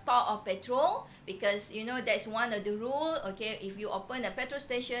stock of petrol, because you know that's one of the rule. Okay, if you open a petrol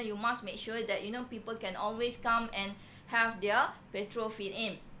station, you must make sure that you know people can always come and have their petrol filled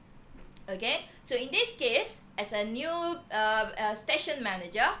in. Okay, so in this case, as a new station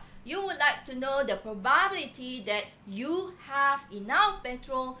manager, you would like to know the probability that you have enough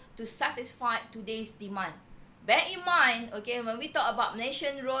petrol to satisfy today's demand. Bear in mind, okay, when we talk about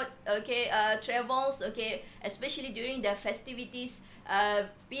Malaysian road, okay, travels, okay, especially during the festivities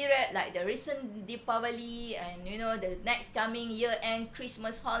period, like the recent Deepavali and you know the next coming year-end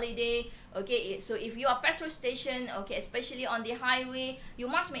Christmas holiday. Okay, so if you are petrol station, okay, especially on the highway, you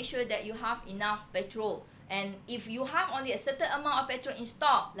must make sure that you have enough petrol. And if you have only a certain amount of petrol in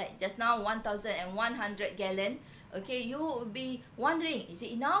stock, like just now 1,100 gallon, okay, you will be wondering, is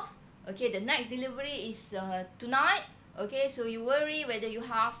it enough? Okay, the next delivery is tonight. Okay, so you worry whether you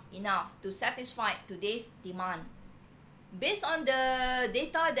have enough to satisfy today's demand. Based on the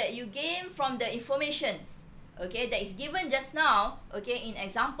data that you gain from the informations, okay, that is given just now, okay, in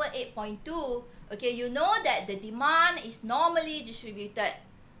example 8.2, okay, you know that the demand is normally distributed.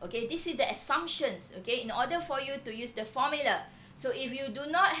 Okay, this is the assumptions, okay, in order for you to use the formula. So if you do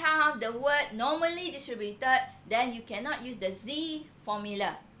not have the word normally distributed, then you cannot use the Z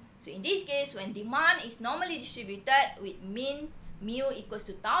formula. So in this case, when demand is normally distributed with mean mu equals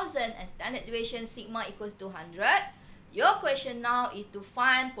to 1,000 and standard deviation sigma equals to 100, your question now is to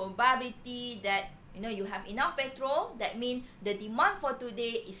find probability that you know you have enough petrol. That means the demand for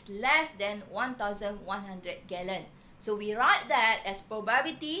today is less than 1,100 gallon. So we write that as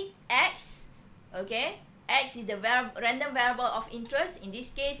probability X. Okay, X is the random variable of interest. In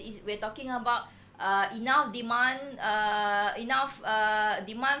this case, we're talking about enough demand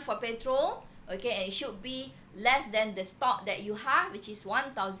for petrol. Okay, and it should be less than the stock that you have, which is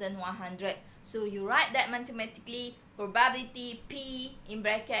 1,100. So you write that mathematically. Probability P in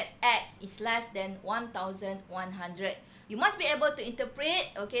bracket X is less than 1,100. You must be able to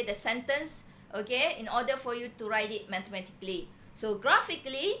interpret, okay, the sentence, okay, in order for you to write it mathematically. So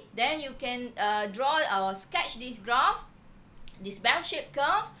graphically, then you can draw or sketch this graph, this bell-shaped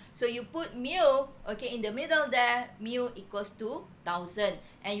curve. So you put mu, okay, in the middle there, mu equals to 1,000.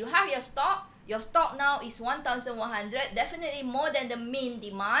 And you have your stock. Your stock now is 1,100, definitely more than the mean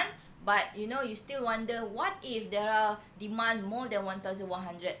demand. But you know, you still wonder, what if there are demand more than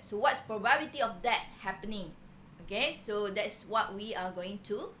 1,100? So what's probability of that happening? Okay, so that's what we are going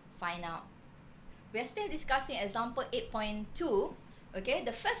to find out. We are still discussing example 8.2. Okay,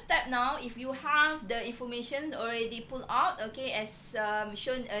 the first step now, if you have the information already pulled out, okay, as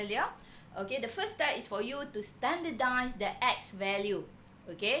shown earlier, okay, the first step is for you to standardize the X value.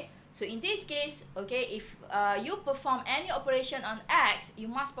 Okay, so in this case, okay, if you perform any operation on X, you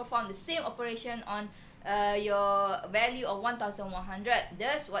must perform the same operation on your value of 1,100.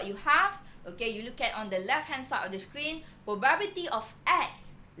 That's what you have. Okay, you look at on the left hand side of the screen, probability of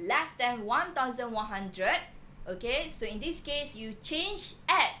X less than 1,100. Okay, so in this case, you change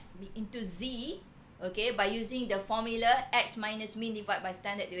X into Z, okay, by using the formula X minus mean divided by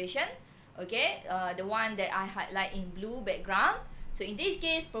standard deviation. Okay, the one that I highlight in blue background. So in this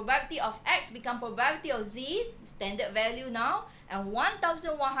case, probability of X become probability of Z, standard value now, and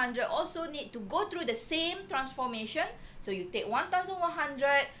 1100 also need to go through the same transformation. So you take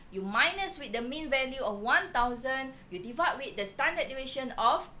 1100, you minus with the mean value of 1000, you divide with the standard deviation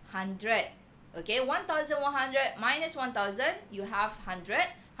of 100. Okay, 1100 minus 1000, you have 100.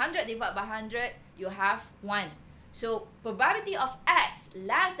 100 divided by 100, you have 1. So probability of X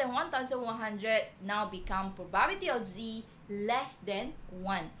less than 1100 now become probability of Z less than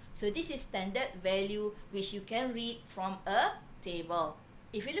 1. So this is standard value which you can read from a table.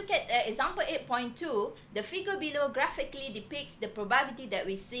 If you look at example 8.2, the figure below graphically depicts the probability that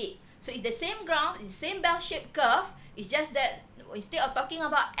we see. So it's the same graph, it's the same bell-shaped curve. It's just that instead of talking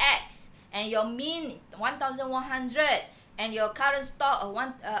about X and your mean 1100 and your current stock of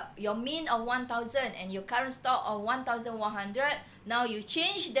your mean of 1000 and your current stock of 1100, now you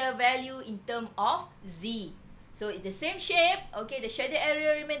change the value in terms of Z. So it's the same shape, okay, the shaded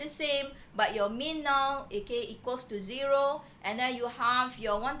area remain the same, but your mean now, okay, equals to 0, and then you have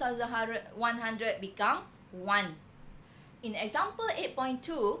your 1100 become 1. In example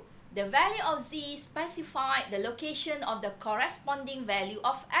 8.2, the value of Z specified the location of the corresponding value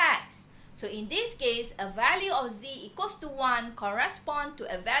of X. So in this case, a value of Z equals to 1 correspond to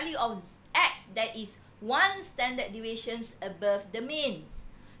a value of X that is 1 standard deviations above the means.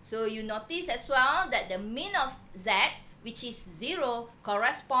 So you notice as well that the mean of Z, which is 0,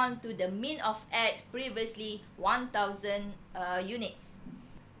 correspond to the mean of X previously 1000 units.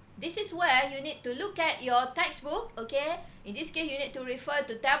 This is where you need to look at your textbook, okay? In this case, you need to refer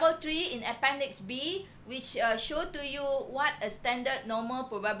to table 3 in appendix B, which show to you what a standard normal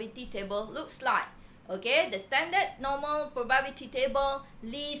probability table looks like. Okay, the standard normal probability table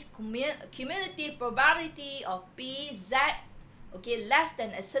lists cumulative probability of P, Z, okay, less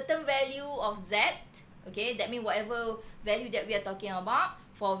than a certain value of Z. Okay, that means whatever value that we are talking about,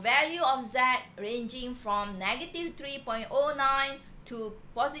 for value of Z ranging from negative 3.09 to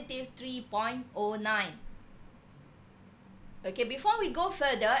positive 3.09. Okay, before we go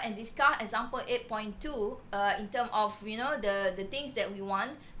further and discuss example 8.2 in terms of, you know, the things that we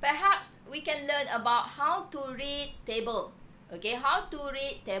want, perhaps we can learn about how to read table. Okay, how to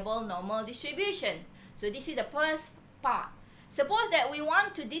read table normal distribution. So this is the first part. Suppose that we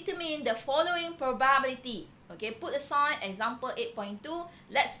want to determine the following probability. Okay, put aside example 8.2.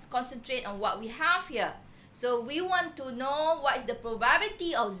 Let's concentrate on what we have here. So we want to know what is the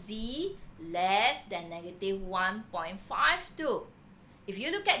probability of Z less than negative 1.52. If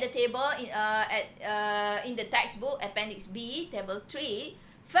you look at the table in the textbook, appendix B, table 3,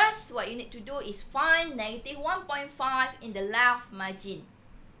 first what you need to do is find negative 1.5 in the left margin.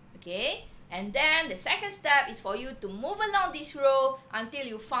 Okay, and then the second step is for you to move along this row until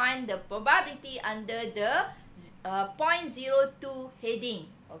you find the probability under the 0.02 heading.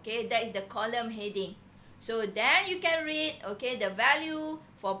 Okay, that is the column heading. So then you can read, okay, the value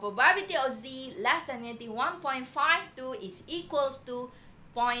for probability of Z less than negative 1.52 is equals to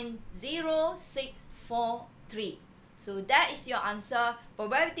 0.0643. So that is your answer.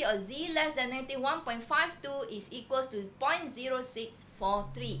 Probability of Z less than negative 1.52 is equals to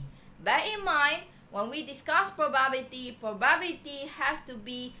 0.0643. Bear in mind, when we discuss probability, probability has to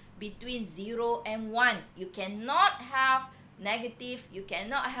be between 0 and 1. You cannot have negative, you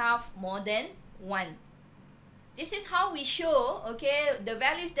cannot have more than 1. This is how we show, okay, the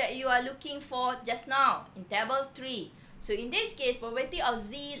values that you are looking for just now in table 3. So in this case, probability of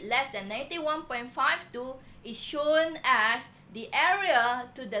Z less than negative 1.52 is shown as the area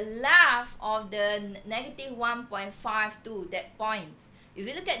to the left of the negative 1.52, that point. If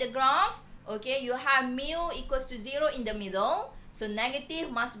you look at the graph, okay, you have mu equals to 0 in the middle. So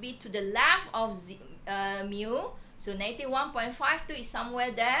negative must be to the left of mu. So negative 1.52 is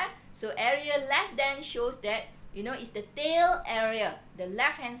somewhere there. So area less than shows that, you know, it's the tail area, the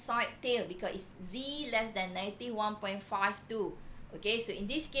left hand side tail, because it's Z less than negative 1.52. Okay, so in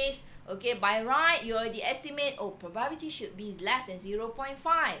this case, okay, by right, you already estimate, oh, probability should be less than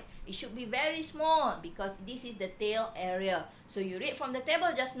 0.5. It should be very small because this is the tail area. So you read from the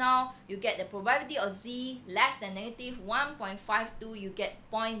table just now, you get the probability of Z less than negative 1.52, you get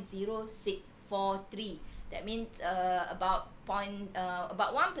 0.0643. That means about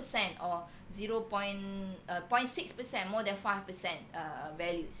 1% or 0.6%, more than 5%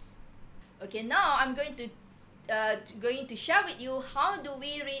 values. Okay, now I'm going to share with you how do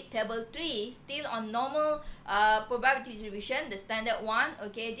we read table 3 still on normal probability distribution, the standard one.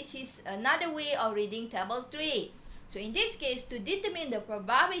 Okay, this is another way of reading table 3. So in this case, to determine the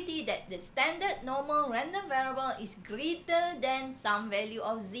probability that the standard normal random variable is greater than some value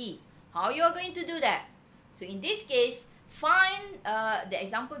of Z, how you are going to do that? So in this case, find the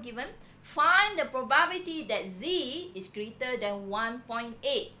example given, find the probability that z is greater than 1.8.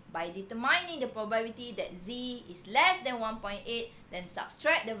 By determining the probability that z is less than 1.8, then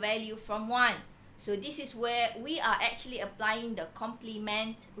subtract the value from 1. So this is where we are actually applying the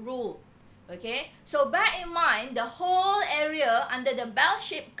complement rule. Okay, so bear in mind the whole area under the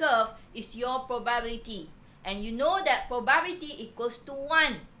bell-shaped curve is your probability. And you know that probability equals to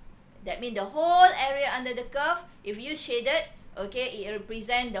 1. That means the whole area under the curve, if you shade it, okay, it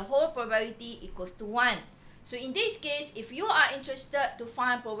represents the whole probability equals to 1. So in this case, if you are interested to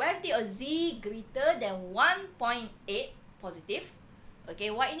find probability of z greater than 1.8 positive,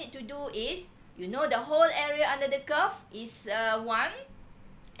 okay, what you need to do is, you know the whole area under the curve is 1.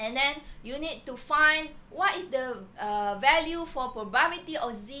 And then you need to find what is the value for probability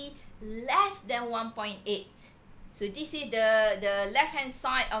of z less than 1.8. So this is the left hand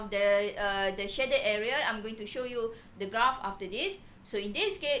side of the shaded area. I'm going to show you the graph after this. So in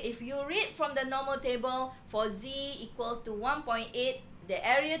this case, if you read from the normal table for z equals to 1.8, the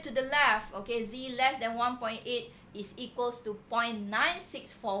area to the left, okay, z less than 1.8 is equals to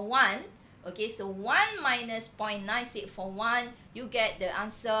 0.9641. Okay, so 1 minus 0.9641, you get the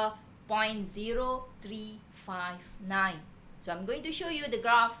answer 0.0359. So I'm going to show you the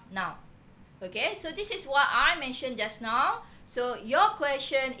graph now. Okay, so this is what I mentioned just now. So your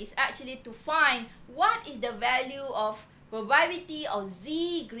question is actually to find what is the value of probability of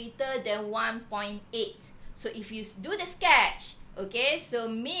z greater than 1.8. So if you do the sketch, okay, so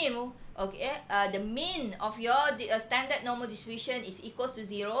mean, okay, the mean of your standard normal distribution is equals to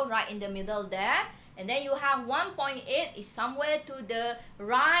 0 right in the middle there. And then you have 1.8 is somewhere to the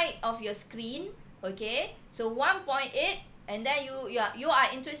right of your screen. Okay, so 1.8, and then you are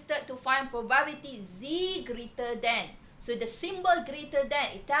interested to find probability z greater than. So the symbol greater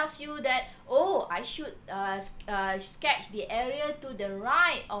than, it tells you that, oh, I should sketch the area to the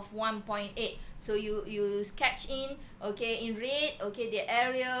right of 1.8. So you sketch in, okay, in red, okay, the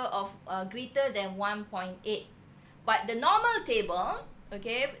area of greater than 1.8. But the normal table,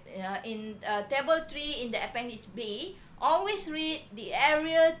 okay, in table 3 in the appendix B, always read the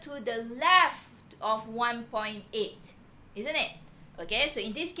area to the left of 1.8, isn't it? Okay, so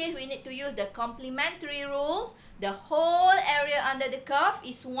in this case, we need to use the complementary rules. The whole area under the curve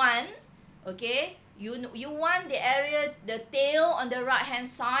is 1. Okay, you want the area, the tail on the right hand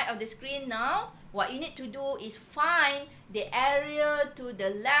side of the screen now. What you need to do is find the area to the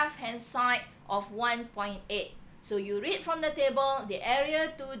left hand side of 1.8. So you read from the table, the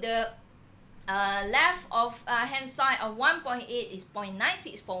area to the left of hand side of 1.8 is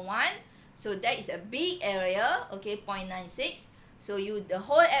 0.9641. So that is a big area, okay, 0.96. So the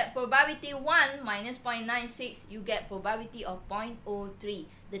whole probability 1 minus 0.96, you get probability of 0.03.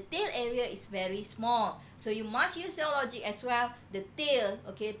 The tail area is very small. So you must use your logic as well. The tail,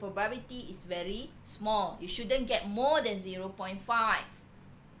 okay, probability is very small. You shouldn't get more than 0.5.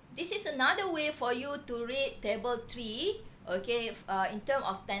 This is another way for you to read table 3, okay, in terms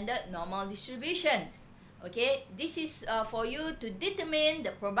of standard normal distributions. Okay, this is for you to determine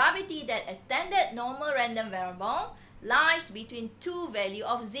the probability that a standard normal random variable lies between two values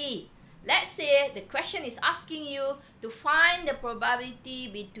of z. Let's say the question is asking you to find the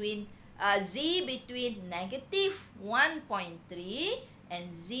probability between z between negative 1.3 and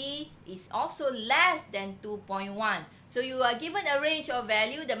z is also less than 2.1. So you are given a range of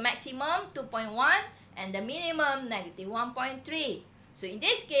value, the maximum 2.1 and the minimum negative 1.3. So in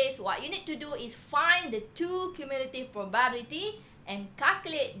this case, what you need to do is find the two cumulative probability and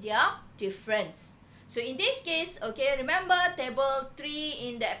calculate their difference. So in this case, okay, remember table 3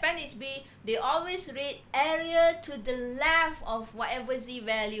 in the appendix B, they always read area to the left of whatever z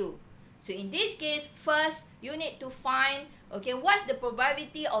value. So in this case, first you need to find, okay, what's the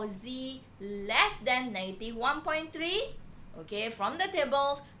probability of z less than negative 1.3? Okay, from the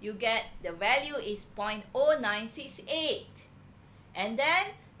tables, you get the value is 0.0968. And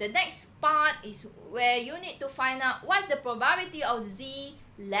then the next part is where you need to find out what's the probability of z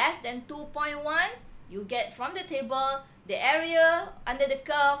less than 2.1. You get from the table, the area under the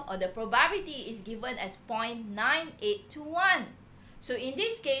curve or the probability is given as 0.9821. So in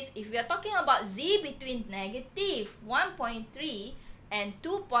this case, if we are talking about z between negative 1.3 and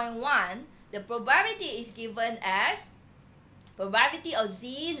 2.1, the probability is given as probability of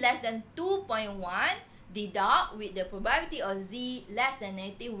z less than 2.1 deduct with the probability of z less than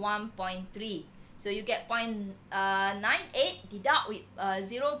negative 1.3. So you get 0.98 deduct with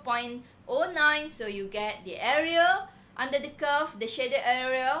 0.09. So you get the area under the curve, the shaded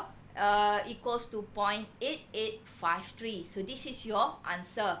area, equals to 0.8853. So this is your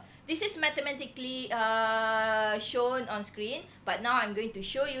answer. This is mathematically shown on screen, but now I'm going to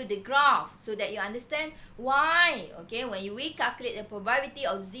show you the graph so that you understand why, okay, when we calculate the probability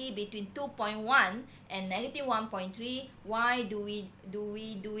of z between 2.1 and negative 1.3, why do we do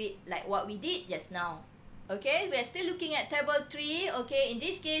it like what we did just now? Okay, we are still looking at table 3. Okay, in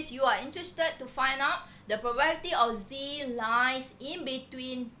this case, you are interested to find out the probability of z lies in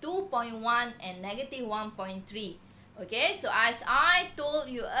between 2.1 and negative 1.3. Okay, so as I told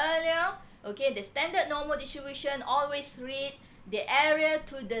you earlier, okay, the standard normal distribution always read the area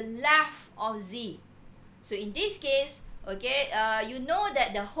to the left of z. So in this case, okay, you know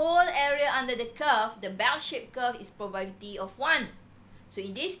that the whole area under the curve, the bell-shaped curve, is probability of 1. So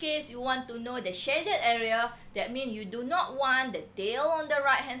in this case, you want to know the shaded area. That means you do not want the tail on the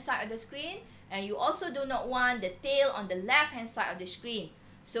right-hand side of the screen, and you also do not want the tail on the left-hand side of the screen.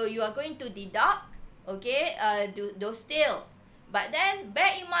 So you are going to deduct, okay, those tail. But then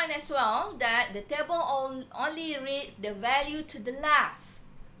bear in mind as well that the table only reads the value to the left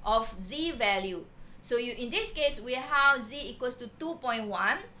of z value. So in this case, we have z equals to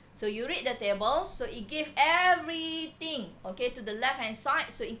 2.1. So you read the table, so it gives everything, okay, to the left-hand side,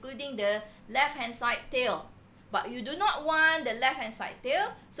 so including the left-hand side tail. But you do not want the left-hand side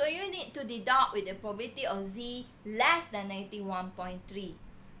tail, so you need to deduct with the probability of z less than negative 1.3.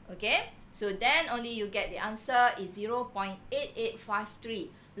 Okay, so then only you get the answer is 0.8853.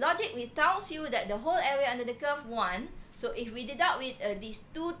 Logic which tells you that the whole area under the curve 1. So if we deduct with these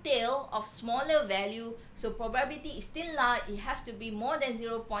two tail of smaller value, so probability is still large. It has to be more than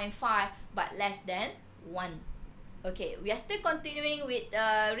 0.5 but less than 1. Okay, we are still continuing with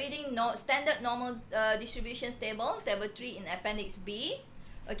reading standard normal distributions table, table 3 in appendix B.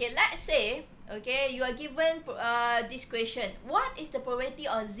 Okay, let's say, okay, you are given this question. What is the probability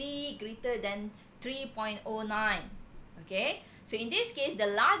of z greater than 3.09? Okay, so in this case, the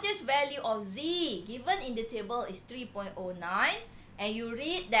largest value of z given in the table is 3.09, and you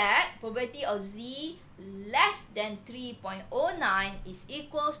read that probability of z less than 3.09 is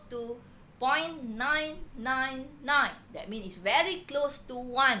equals to 0.999. That means it's very close to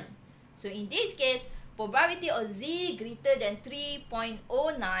 1. So in this case, probability of z greater than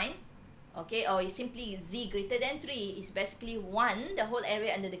 3.09, okay, or it's simply z greater than 3 is basically 1, the whole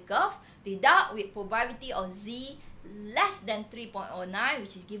area under the curve, deduct with probability of z less than 3.09,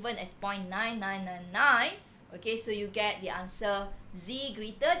 which is given as 0.9999. Okay, so you get the answer z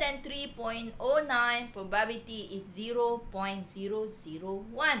greater than 3.09, probability is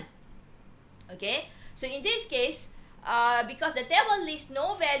 0.001. Okay, so in this case, because the table lists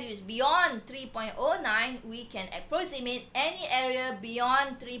no values beyond 3.09, we can approximate any area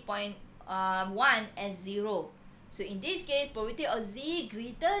beyond 3.1 as 0. So in this case, probability of z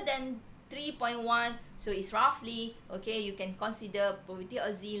greater than 3.1, so it's roughly, okay, you can consider probability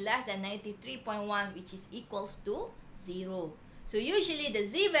of z less than negative 3.1, which is equals to 0. So usually the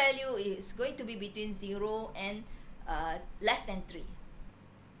z value is going to be between 0 and less than 3.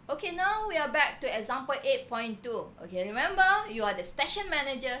 Okay, now we are back to example 8.2. Okay, remember, you are the station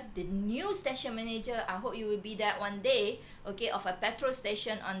manager, the new station manager. I hope you will be that one day, okay, of a petrol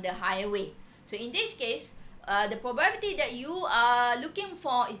station on the highway. So in this case, the probability that you are looking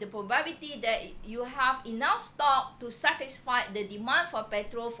for is the probability that you have enough stock to satisfy the demand for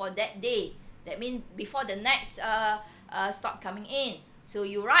petrol for that day. That means before the next stock coming in. So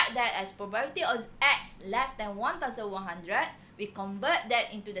you write that as probability of x less than 1100. We convert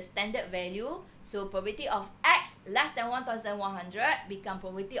that into the standard value. So probability of x less than 1100 become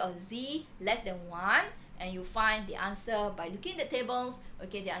probability of z less than 1. And you find the answer by looking at the tables.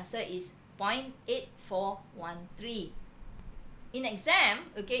 Okay, the answer is 0.8413. In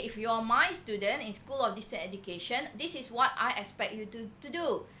exam, okay, if you are my student in School of Distance Education, this is what I expect you to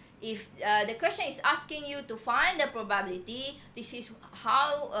do. If the question is asking you to find the probability, this is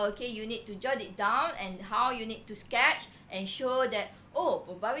how, okay, you need to jot it down and how you need to sketch and show that, oh,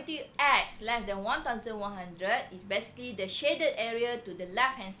 probability x less than 1100 is basically the shaded area to the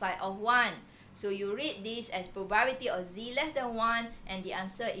left hand side of 1. So you read this as probability of z less than 1, and the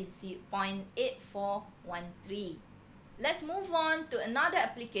answer is 0.8413. Let's move on to another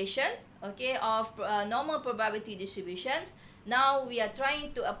application, okay, of normal probability distributions. Now we are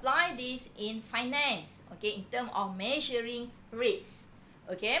trying to apply this in finance, okay, in terms of measuring risks.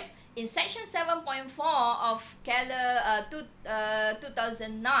 Okay, in section 7.4 of CALA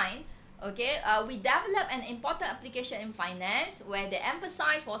 2009, okay, we developed an important application in finance where the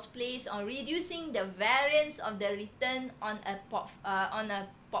emphasis was placed on reducing the variance of the return on a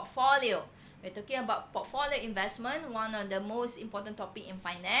portfolio. We're talking about portfolio investment, one of the most important topic in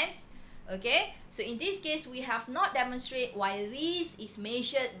finance. Okay, so in this case, we have not demonstrated why risk is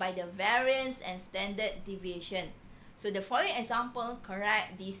measured by the variance and standard deviation. So the following example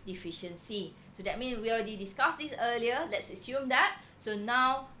correct this deficiency. So that means we already discussed this earlier. Let's assume that. So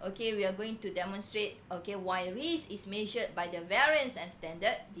now, okay, we are going to demonstrate, okay, why risk is measured by the variance and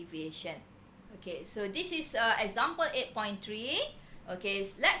standard deviation. Okay, so this is example 8.3. Okay,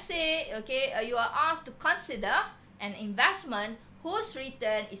 so let's say, okay, you are asked to consider an investment whose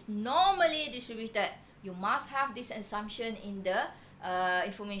return is normally distributed. You must have this assumption in the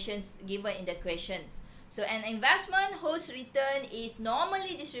information given in the questions. So an investment whose return is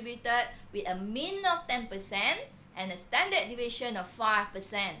normally distributed with a mean of 10% and a standard deviation of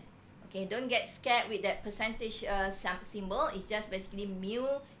 5%. Okay, don't get scared with that percentage symbol. It's just basically mu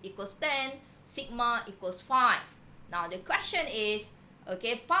equals 10, sigma equals 5. Now the question is,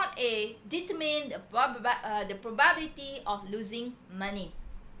 okay, part A, determine the probability of losing money.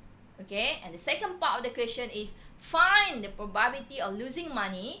 Okay, and the second part of the question is find the probability of losing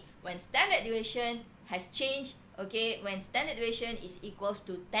money when standard deviation has changed, okay, when standard deviation is equals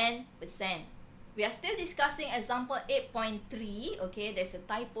to 10%. We are still discussing example 8.3, okay, there's a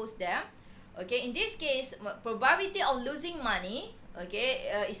typos there. Okay, in this case, probability of losing money,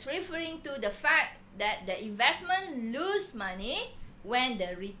 okay, is referring to the fact that the investment lose money when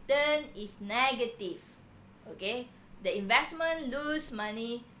the return is negative. Okay, the investment lose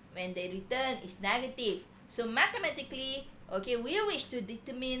money when the return is negative. So mathematically, okay, we wish to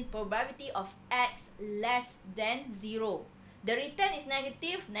determine probability of x less than 0. The return is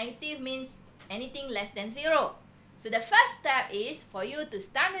negative. Negative means anything less than 0. So the first step is for you to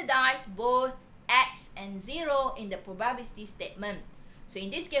standardize both x and 0 in the probability statement. So in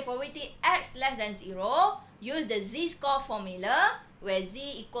this case, probability x less than 0, use the z-score formula where z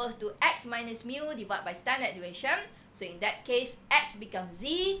equals to x minus mu divided by standard deviation. So in that case, x becomes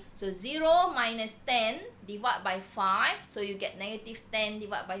z. So 0 minus 10 divided by 5. So you get negative 10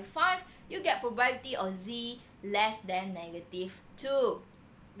 divided by 5. You get probability of z less than negative 2.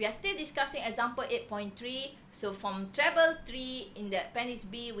 We are still discussing example 8.3. So from table 3 in the appendix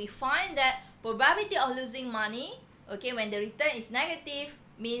B, we find that probability of losing money, okay, when the return is negative,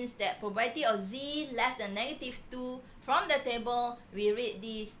 means that probability of z less than negative 2. From the table, we read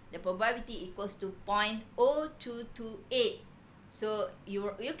this, the probability equals to 0.0228. So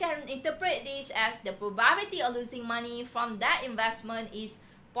you can interpret this as the probability of losing money from that investment is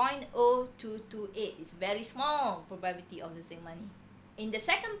 0.0228. It's very small probability of losing money. In the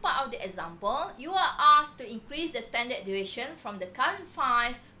second part of the example, you are asked to increase the standard deviation from the current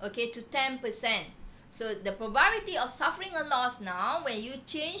 5, okay, to 10%. So the probability of suffering a loss now, when you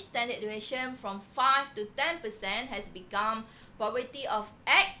change standard deviation from 5 to 10%, has become probability of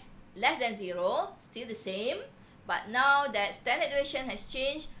x less than 0, still the same. But now that standard deviation has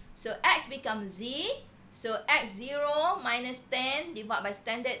changed, so x becomes z. So x0 minus 10 divided by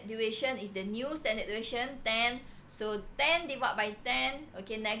standard deviation is the new standard deviation, 10. So 10 divided by 10,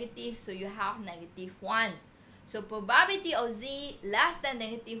 okay, negative, so you have negative 1. So probability of z less than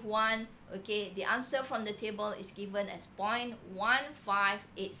negative 1, okay, the answer from the table is given as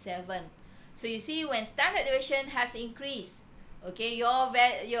 0.1587. So you see, when standard deviation has increased, okay, your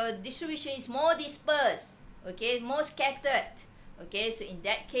distribution is more dispersed, okay, more scattered. Okay, so in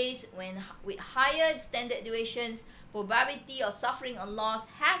that case, when with higher standard deviations, probability of suffering a loss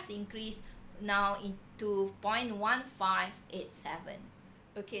has increased now into 0.1587.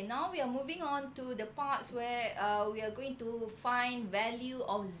 Okay, now we are moving on to the parts where we are going to find value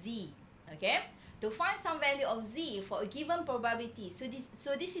of z. Okay, to find some value of z for a given probability. So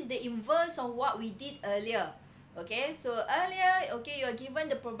this is the inverse of what we did earlier. Okay, so earlier, okay, you are given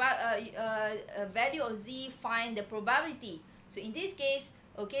the value of z, find the probability. So in this case,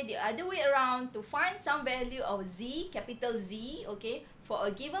 okay, the other way around, to find some value of z, capital Z, okay, for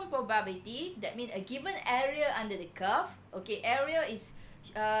a given probability, that means a given area under the curve. Okay, area is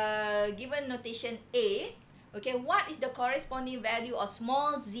given notation A. Okay, what is the corresponding value of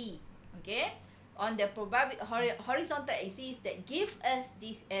small z? Okay, on the horizontal axis that give us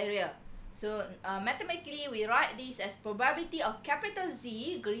this area. So mathematically, we write this as probability of capital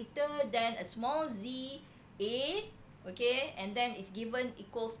Z greater than a small z A. Okay, and then it's given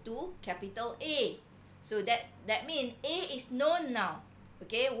equals to capital A. So that means A is known now.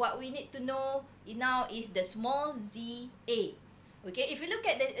 Okay, what we need to know now is the small z A. Okay, if you look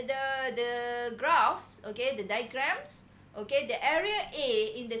at the graphs, okay, the diagrams, okay, the area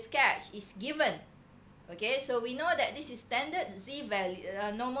A in the sketch is given. Okay, so we know that this is standard z value,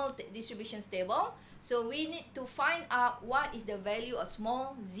 normal distribution table. So we need to find out what is the value of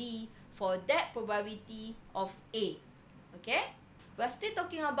small z for that probability of A. Okay? We're still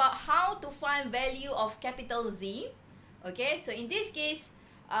talking about how to find value of capital Z. Okay, so in this case,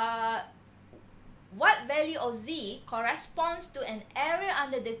 what value of Z corresponds to an area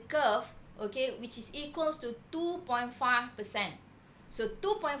under the curve, okay, which is equals to 2.5%. So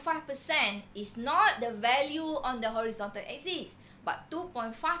 2.5% is not the value on the horizontal axis, but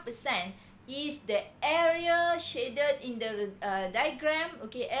 2.5% is the area shaded in the diagram,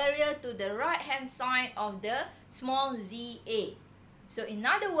 okay, area to the right hand side of the small ZA. So in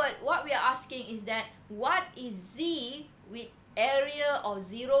other words, what we are asking is that what is Z with area of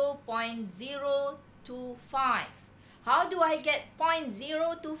 0.025? How do I get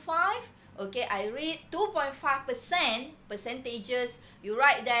 0.025? Okay, I read 2.5% percentages. You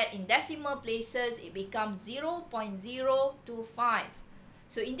write that in decimal places, it becomes 0.025.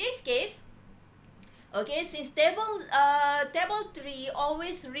 So in this case, okay, since table 3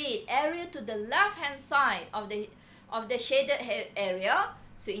 always read area to the left hand side of the shaded area,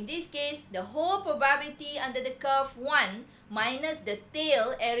 so in this case, the whole probability under the curve 1 minus the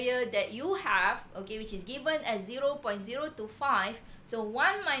tail area that you have, okay, which is given as 0.025. So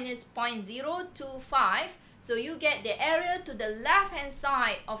 1 minus 0.025, so you get the area to the left hand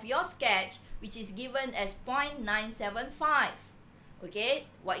side of your sketch, which is given as 0.975. Okay,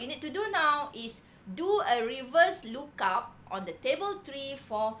 what you need to do now is do a reverse lookup on the table 3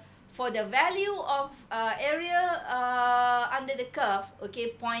 for the value of area under the curve,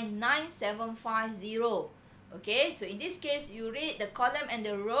 okay, 0.9750. Okay, so in this case, you read the column and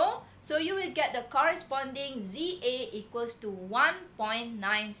the row, so you will get the corresponding ZA equals to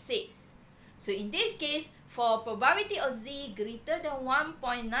 1.96. So in this case, for probability of Z greater than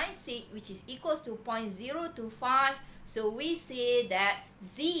 1.96, which is equals to 0.025, so we say that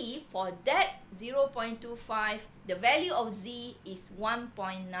Z for that 0.25, the value of Z is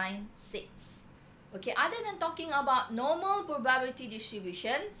 1.96. Okay, other than talking about normal probability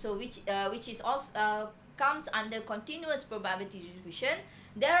distribution, so which is also comes under continuous probability distribution,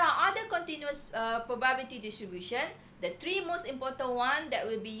 there are other continuous probability distribution. The three most important one that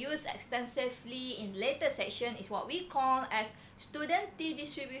will be used extensively in later section is what we call as student T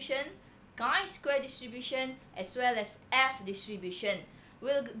distribution, chi-square distribution, as well as F distribution.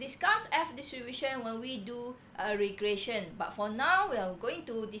 We'll discuss F distribution when we do a regression, but for now we are going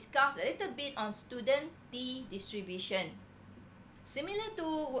to discuss a little bit on student T distribution. Similar to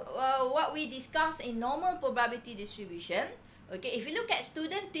what we discussed in normal probability distribution, okay, if you look at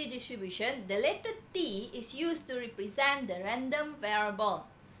student T distribution, the letter T is used to represent the random variable.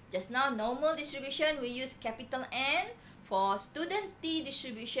 Just now, normal distribution, we use capital N. For student T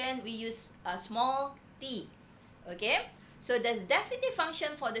distribution, we use a small t. Okay, so the density function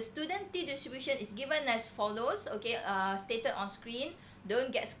for the student T distribution is given as follows, okay, stated on screen.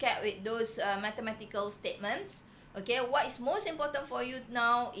 Don't get scared with those mathematical statements. Okay, what is most important for you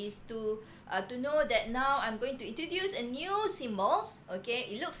now is to know that now I'm going to introduce a new symbols. Okay,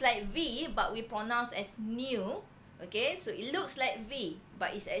 it looks like V, but we pronounce as new. Okay, so it looks like V,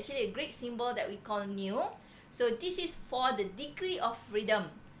 but it's actually a Greek symbol that we call new. So this is for the degree of freedom.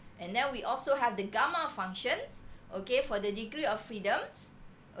 And then we also have the gamma functions, okay, for the degree of freedoms.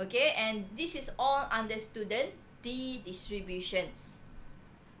 Okay, and this is all under student T distributions.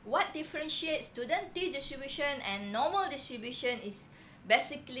 What differentiates student T distribution and normal distribution is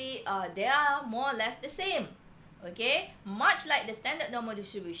basically they are more or less the same. Okay, much like the standard normal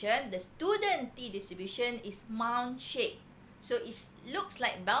distribution, the student T distribution is mound shaped. So it looks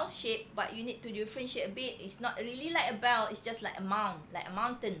like bell shape, but you need to differentiate a bit. It's not really like a bell, it's just like a mound, like a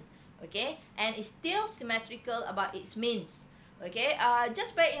mountain. Okay, and it's still symmetrical about its means. Okay,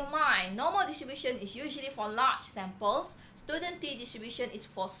 just bear in mind, normal distribution is usually for large samples. Student T distribution is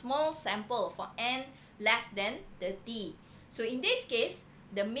for small sample, for n less than the t. So in this case,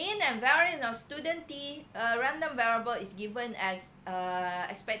 the mean and variance of student T random variable is given as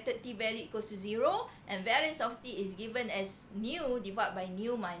expected T value equals to 0, and variance of T is given as nu divided by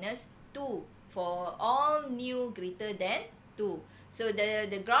nu minus 2 for all nu greater than 2. So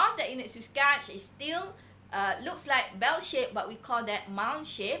the graph that you need to sketch is still looks like bell shape, but we call that mound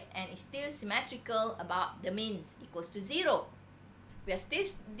shape, and it's still symmetrical about the means equals to 0. We are still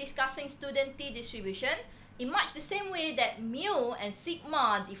discussing student T distribution in much the same way that mu and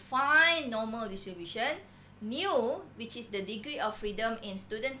sigma define normal distribution. Nu, which is the degree of freedom in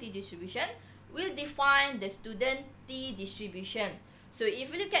student T distribution, will define the student T distribution. So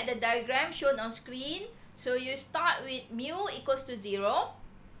if you look at the diagram shown on screen, so you start with mu equals to 0,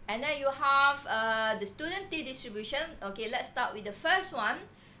 and then you have the student T distribution. Okay, let's start with the first one.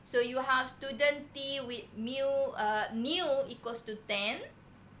 So you have student T with new equals to 10.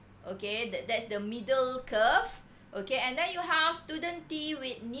 Okay, that's the middle curve. Okay, and then you have student T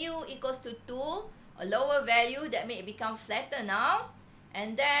with new equals to 2, a lower value that may become flatter now.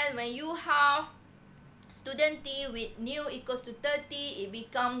 And then when you have student T with new equals to 30, it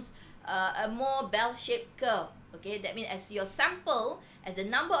becomes a more bell-shaped curve. Okay, that means as your sample, as the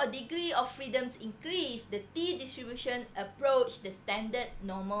number or degree of freedoms increase, the T distribution approach the standard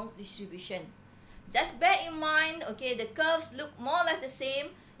normal distribution. Just bear in mind, okay, the curves look more or less the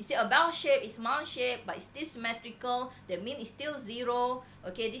same. Instead of bell shape, it's mound shape, but it's still symmetrical. The mean is still 0.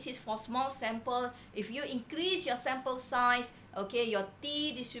 Okay, this is for small sample. If you increase your sample size, okay, your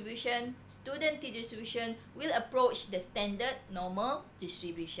T distribution, student T distribution will approach the standard normal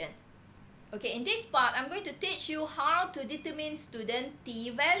distribution. Okay, in this part, I'm going to teach you how to determine student T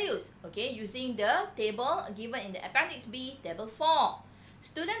values. Okay, using the table given in the Appendix B, Table 4.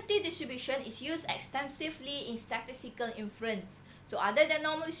 Student T distribution is used extensively in statistical inference. So other than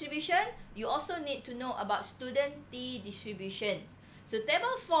normal distribution, you also need to know about student T distribution. So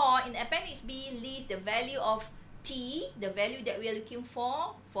Table 4 in Appendix B lists the value of T, the value that we are looking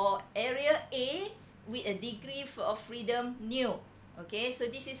for area A with a degree of freedom new. Okay, so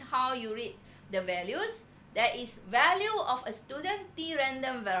this is how you read the values. That is value of a student T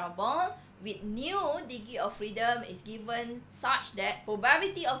random variable with new degree of freedom is given such that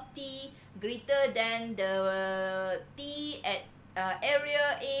probability of T greater than the T at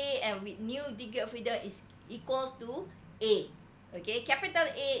area A and with new degree of freedom is equals to A. Okay, capital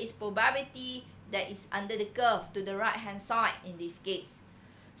A is probability that is under the curve to the right hand side in this case.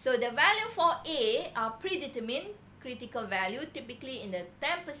 So the value for A are predetermined critical value, typically in the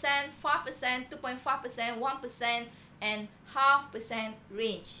 10%, 5%, 2.5%, 1%, and 0.5%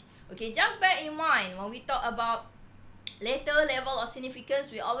 range. Okay, just bear in mind when we talk about later level of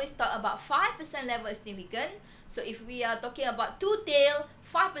significance, we always talk about 5% level of significance. So if we are talking about two-tail,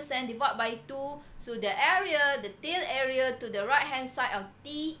 5% divided by 2, so the area, the tail area to the right hand side of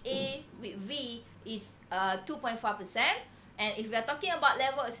TA with V is 2.5%. And if we are talking about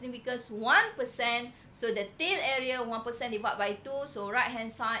level of significance 1%, so the tail area 1% divided by 2, so right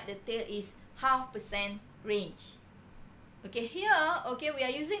hand side the tail is 0.5% range. Okay, here, okay, we are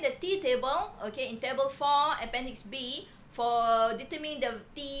using the T table, okay, in table 4, appendix B, for determining the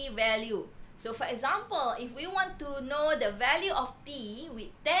T value. So for example, if we want to know the value of T with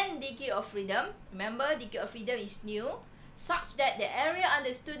 10 degree of freedom, remember degree of freedom is new, such that the area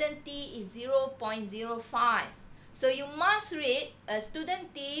under student T is 0.05. So you must rate a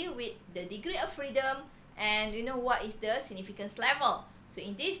student T with the degree of freedom and you know what is the significance level. So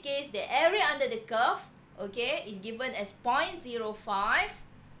in this case, the area under the curve, okay, is given as 0.05,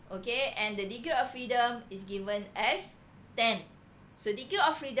 okay, and the degree of freedom is given as 10. So degree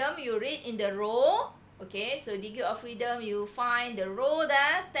of freedom you read in the row, okay, so degree of freedom you find the row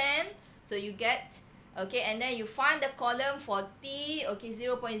there, 10, so you get, okay, and then you find the column for T, okay,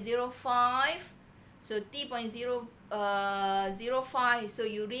 0.05, so T.005, so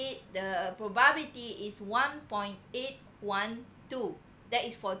you read the probability is 1.812, that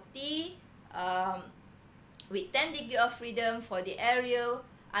is for T with 10 degree of freedom for the area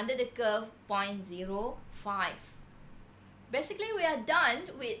under the curve 0.05. Basically, we are done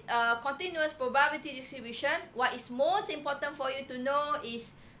with continuous probability distribution. What is most important for you to know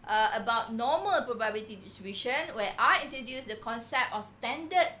is about normal probability distribution, where I introduced the concept of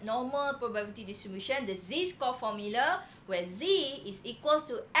standard normal probability distribution, the z-score formula, where z is equals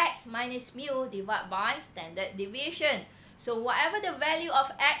to x minus mu divided by standard deviation. So whatever the value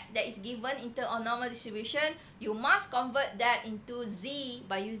of x that is given in terms of normal distribution, you must convert that into z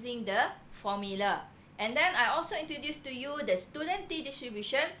by using the formula. And then I also introduced to you the student T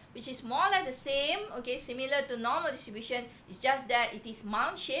distribution, which is more or less the same, okay, similar to normal distribution. It's just that it is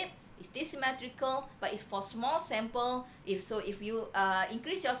mound shape, it's still symmetrical, but it's for small sample. If you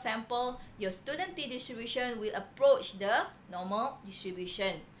increase your sample, your student T distribution will approach the normal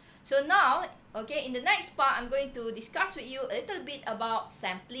distribution. So now, okay, in the next part, I'm going to discuss with you a little bit about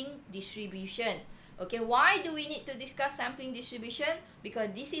sampling distribution. Okay, why do we need to discuss sampling distribution?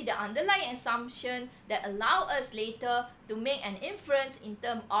 Because this is the underlying assumption that allow us later to make an inference in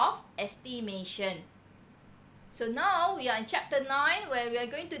terms of estimation. So now we are in chapter 9, where we are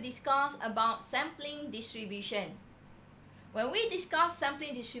going to discuss about sampling distribution. When we discuss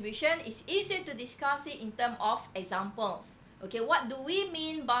sampling distribution, it's easier to discuss it in terms of examples. Okay, what do we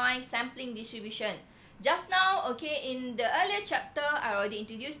mean by sampling distribution? Just now, okay, in the earlier chapter, I already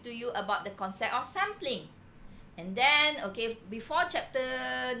introduced to you about the concept of sampling. And then, okay, before chapter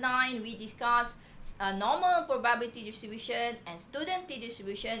 9, we discussed normal probability distribution and student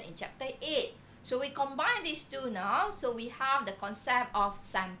t-distribution in chapter 8. So we combine these two now, so we have the concept of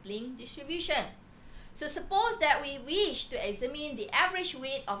sampling distribution. So suppose that we wish to examine the average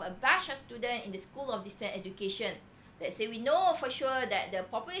weight of a batch of students in the School of Distance Education. Let's say we know for sure that the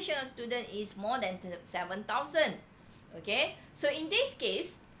population of students is more than 7,000. Okay, so in this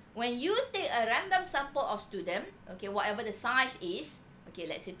case, when you take a random sample of students, okay, whatever the size is, okay,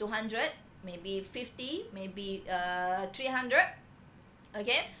 let's say 200, maybe 50, maybe 300,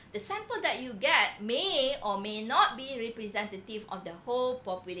 okay, the sample that you get may or may not be representative of the whole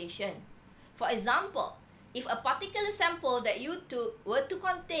population. For example, if a particular sample that you took were to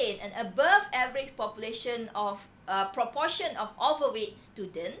contain an above average population of proportion of overweight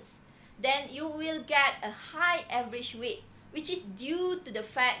students, then you will get a high average weight, which is due to the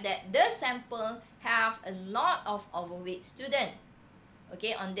fact that the sample have a lot of overweight students.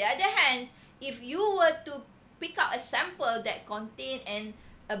 Okay, on the other hand, if you were to pick up a sample that contain an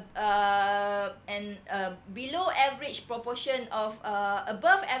below average proportion of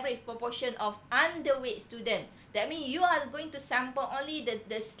above average proportion of underweight student, that means you are going to sample only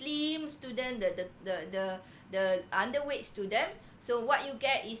the slim student, the underweight student. So what you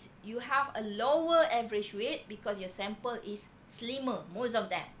get is you have a lower average weight because your sample is slimmer, most of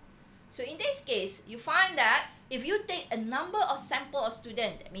them. So in this case, you find that if you take a number of sample of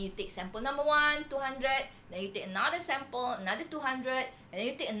students, that means you take sample number 1, 200, then you take another sample, another 200, and then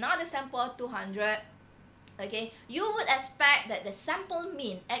you take another sample, 200, okay, you would expect that the sample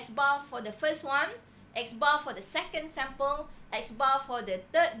mean, X bar for the first one, X bar for the second sample, X bar for the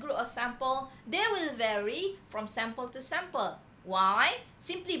third group of sample, they will vary from sample to sample. Why?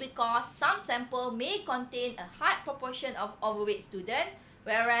 Simply because some sample may contain a high proportion of overweight student,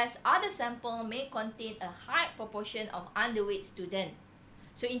 whereas other sample may contain a high proportion of underweight student.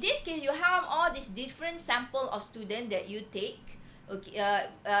 So in this case, you have all these different sample of student that you take, okay,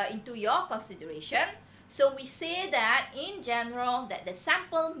 into your consideration. So we say that in general that the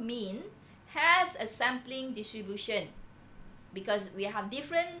sample mean has a sampling distribution because we have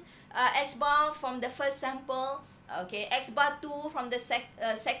different X bar from the first samples, okay, X bar 2 from the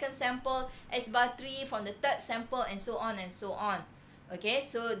second sample, X bar 3 from the third sample, and so on and so on. Okay,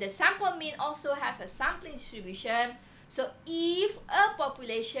 so the sample mean also has a sampling distribution. So if a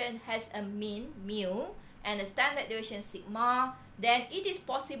population has a mean mu and a standard deviation sigma, then it is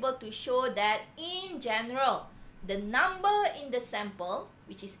possible to show that in general, the number in the sample,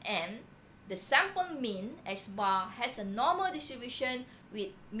 which is n, the sample mean X bar has a normal distribution with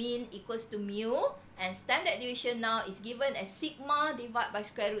mean equals to mu, and standard deviation now is given as sigma divided by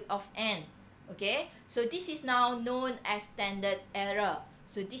square root of n. Okay, so this is now known as standard error.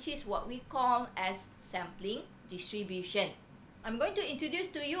 So this is what we call as sampling distribution. I'm going to introduce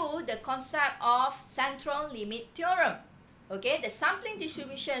to you the concept of central limit theorem. Okay, the sampling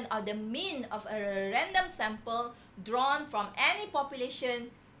distribution of the mean of a random sample drawn from any population,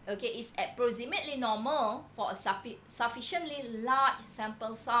 okay, is approximately normal for a sufficiently large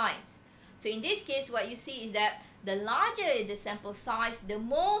sample size. So in this case, what you see is that the larger the sample size, the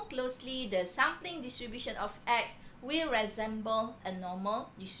more closely the sampling distribution of X will resemble a normal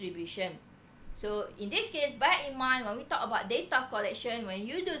distribution. So in this case, bear in mind when we talk about data collection, when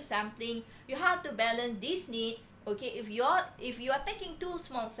you do sampling, you have to balance this need. Okay, if you are taking too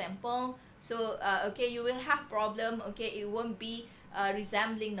small sample, so okay, you will have problem. Okay, it won't be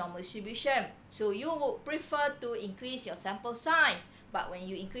resembling normal distribution. So you would prefer to increase your sample size. But when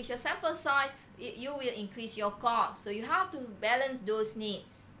you increase your sample size, you will increase your cost. So you have to balance those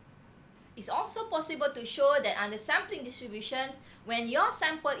needs. It's also possible to show that under sampling distributions, when your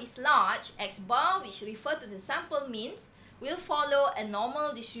sample is large, X bar, which refer to the sample means, will follow a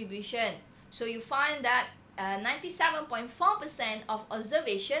normal distribution. So you find that 97.4% of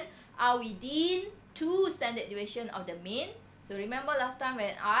observation are within 2 standard deviation of the mean. So remember last time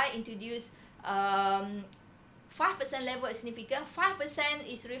when I introduced 5% level of significance,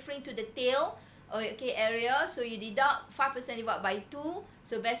 5% is referring to the tail, okay, area. So you deduct 5% divided by 2.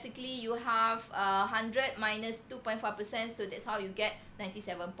 So basically you have 100 minus 2.5%. So that's how you get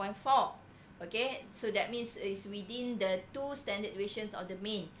 97.4. Okay, so that means it's within the 2 standard deviations of the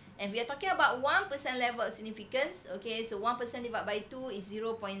mean. And we are talking about 1% level of significance. Okay, so 1% divided by 2 is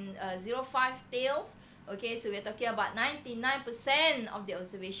 0.05 tails. Okay, so we are talking about 99% of the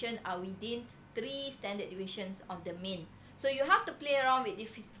observation are within 3 standard deviations of the mean. So you have to play around with the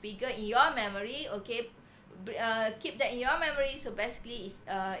figure in your memory. Okay, keep that in your memory. So basically,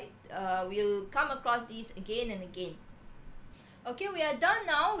 we'll come across this again and again. Okay, we are done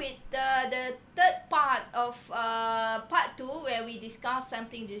now with the third part of part 2, where we discuss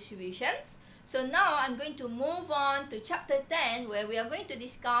sampling distributions. So now I'm going to move on to chapter 10, where we are going to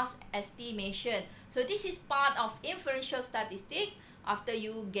discuss estimation. So this is part of inferential statistics. After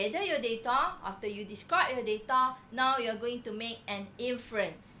you gather your data, after you describe your data, now you are going to make an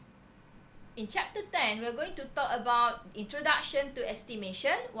inference. In chapter 10, we are going to talk about introduction to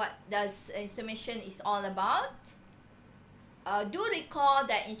estimation. What does estimation is all about? Do recall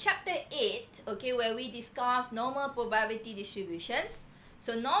that in chapter 8, okay, where we discuss normal probability distributions.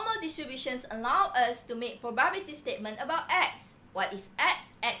 So normal distributions allow us to make probability statement about X. What is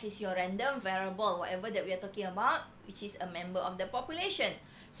X? X is your random variable, whatever that we are talking about, which is a member of the population.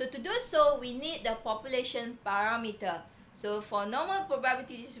 So to do so, we need the population parameter. So for normal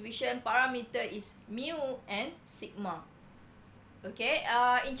probability distribution, parameter is mu and sigma. Okay,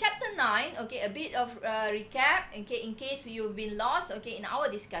 in chapter 9, okay, a bit of recap, okay, in case you've been lost, okay, in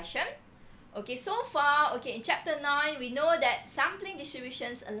our discussion. Okay, so far, okay, in chapter 9, we know that sampling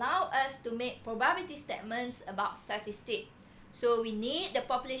distributions allow us to make probability statements about statistics. So we need the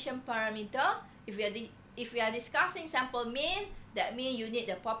population parameter. If we are discussing sample mean, that means you need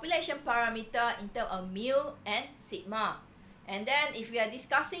the population parameter in terms of mu and sigma. And then if we are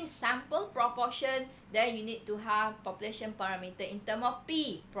discussing sample proportion, then you need to have population parameter in terms of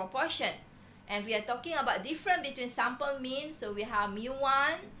P, proportion. And we are talking about difference between sample mean, so we have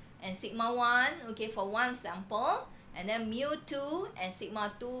mu1 and sigma 1, okay, for one sample, and then mu 2 and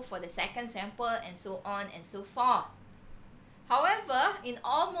sigma 2 for the second sample, and so on and so forth. However, in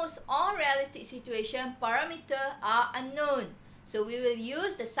almost all realistic situations, parameters are unknown. So we will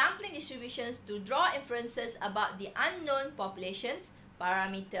use the sampling distributions to draw inferences about the unknown population's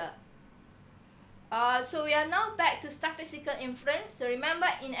parameter. So we are now back to statistical inference. So remember,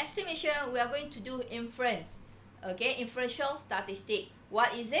 in estimation, we are going to do inference. Okay, inferential statistic.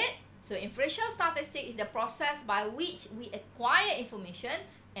 What is it? So inferential statistic is the process by which we acquire information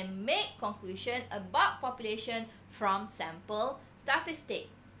and make conclusion about population from sample statistic.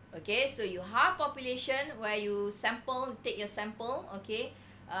 Okay, so you have population where you sample, take your sample, okay,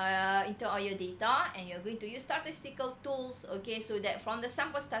 into all your data, and you're going to use statistical tools, okay, so that from the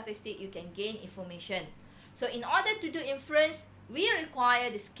sample statistic you can gain information. So in order to do inference, we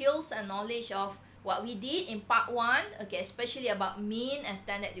require the skills and knowledge of what we did in part 1, okay, especially about mean and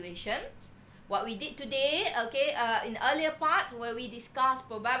standard deviations. What we did today, okay, in earlier part where we discussed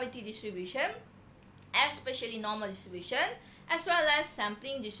probability distribution, especially normal distribution, as well as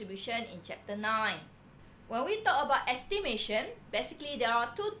sampling distribution in chapter 9. When we talk about estimation, basically there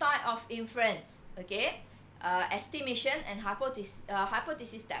are two types of inference, okay, estimation and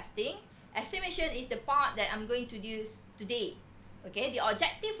hypothesis testing. Estimation is the part that I'm going to use today. Okay, the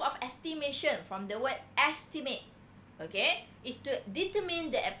objective of estimation, from the word estimate, okay, is to determine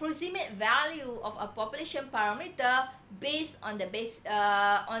the approximate value of a population parameter based on the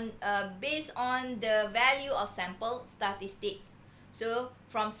based on the value of sample statistic. So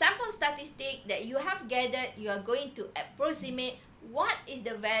from sample statistic that you have gathered, you are going to approximate what is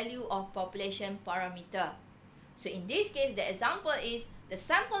the value of population parameter. So in this case, the example is the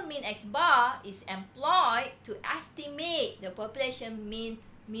sample mean X bar is employed to estimate the population mean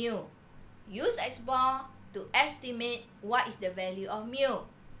mu. Use X bar to estimate what is the value of mu.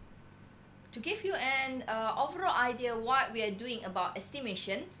 To give you an overall idea what we are doing about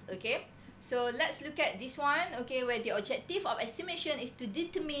estimations, okay, so let's look at this one, okay, where the objective of estimation is to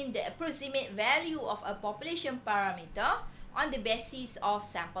determine the approximate value of a population parameter on the basis of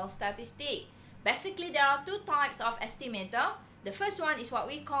sample statistic. Basically, there are two types of estimator. The first one is what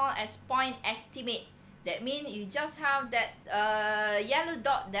we call as point estimate. That means you just have that yellow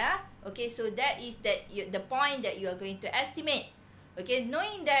dot there. Okay, so that is the point that you are going to estimate. Okay,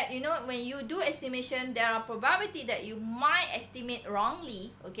 knowing that, you know, when you do estimation, there are probability that you might estimate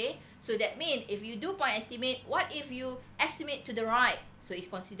wrongly. Okay, so that means if you do point estimate, what if you estimate to the right? So it's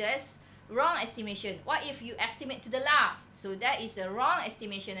considered as wrong estimation. What if you estimate to the left? So that is a wrong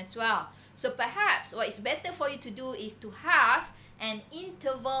estimation as well. So perhaps what is better for you to do is to have an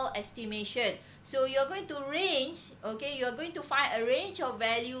interval estimation. So you're going to range, okay, you're going to find a range of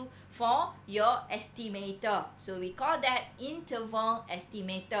value for your estimator. So we call that interval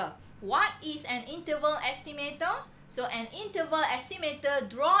estimator. What is an interval estimator? So an interval estimator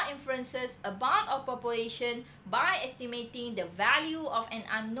draw inferences about a population by estimating the value of an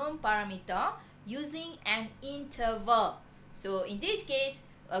unknown parameter using an interval. So in this case,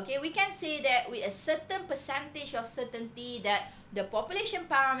 okay, we can say that with a certain percentage of certainty that the population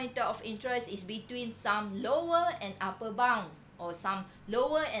parameter of interest is between some lower and upper bounds or some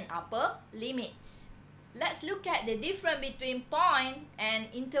lower and upper limits. Let's look at the difference between point and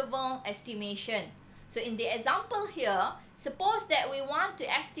interval estimation. So in the example here, suppose that we want to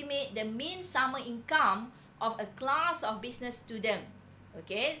estimate the mean summer income of a class of business students.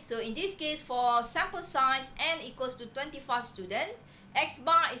 Okay, so in this case, for sample size n equals to 25 students, X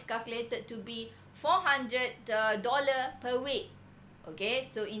bar is calculated to be $400 per week. Okay,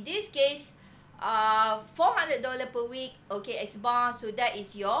 so in this case, $400 per week, okay, X bar, so that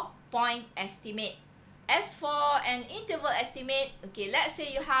is your point estimate. As for an interval estimate, okay, let's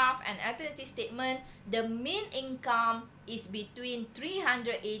say you have an alternative statement, the mean income is between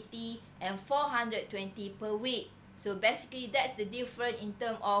 380 and 420 per week. So basically, that's the difference in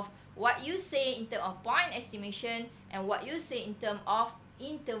terms of what you say in terms of point estimation and what you say in terms of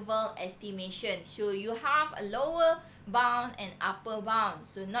interval estimation. So you have a lower bound and upper bound.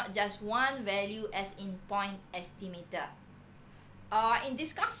 So not just one value as in point estimator. In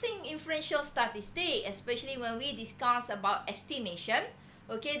discussing inferential statistics, especially when we discuss about estimation,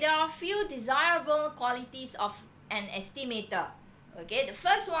 okay, there are a few desirable qualities of an estimator. Okay, the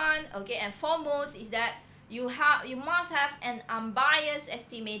first one, okay, and foremost is that you must have an unbiased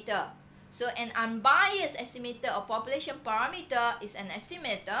estimator. So an unbiased estimator of population parameter is an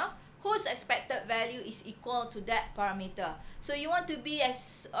estimator whose expected value is equal to that parameter. So you want to be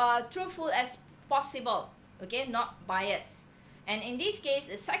as truthful as possible, okay, not biased. And in this case,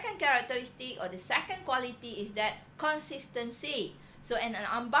 the second characteristic or the second quality is that consistency. So an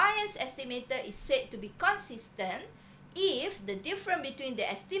unbiased estimator is said to be consistent if the difference between the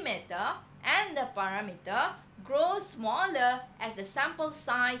estimator and the parameter grows smaller as the sample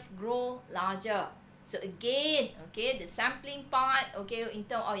size grows larger. So again, okay, the sampling part, okay, in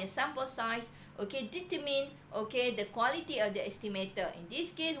terms of your sample size, okay, determine, okay, the quality of the estimator. In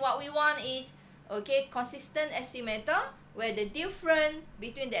this case, what we want is, okay, consistent estimator, where the difference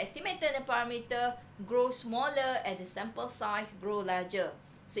between the estimator and the parameter grows smaller as the sample size grows larger.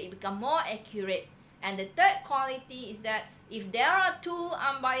 So it becomes more accurate. And the third quality is that if there are two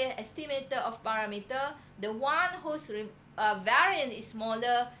unbiased estimator of parameter, the one whose variance is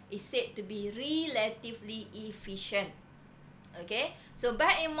smaller is said to be relatively efficient. Okay, so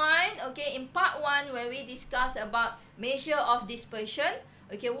bear in mind, okay, in part 1 when we discuss about measure of dispersion,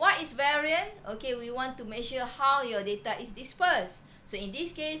 okay, what is variance? Okay, we want to measure how your data is dispersed. So in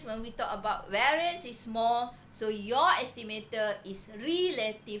this case, when we talk about variance is small, so your estimator is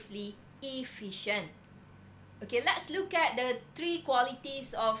relatively efficient. Okay, let's look at the three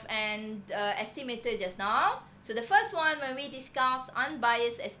qualities of an estimator just now. So the first one, when we discuss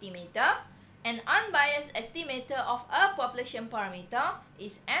unbiased estimator, an unbiased estimator of a population parameter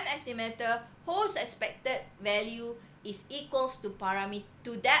is an estimator whose expected value is equals to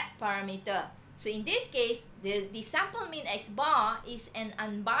that parameter. So in this case, the sample mean X bar is an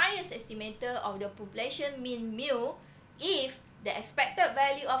unbiased estimator of the population mean mu if the expected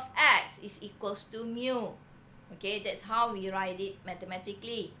value of X is equals to mu. Okay, that's how we write it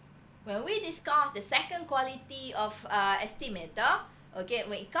mathematically. When we discuss the second quality of estimator, okay,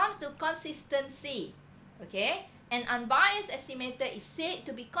 when it comes to consistency, okay, an unbiased estimator is said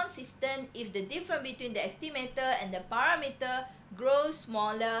to be consistent if the difference between the estimator and the parameter grows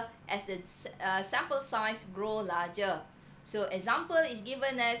smaller as the sample size grows larger. So example is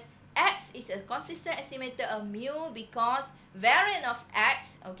given as X is a consistent estimator of mu because variance of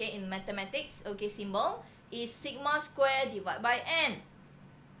X, okay, in mathematics, okay, symbol is sigma squared divided by n.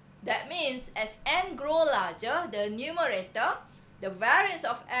 That means as n grows larger, the numerator, the variance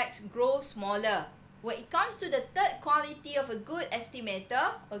of X grows smaller. When it comes to the third quality of a good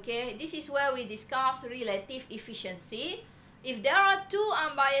estimator, okay, this is where we discuss relative efficiency. If there are two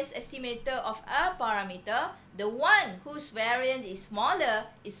unbiased estimator of a parameter, the one whose variance is smaller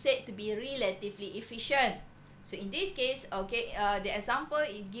is said to be relatively efficient. So in this case, okay, the example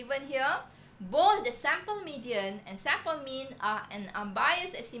is given here. Both the sample median and sample mean are an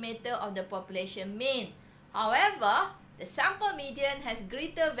unbiased estimator of the population mean. However, the sample median has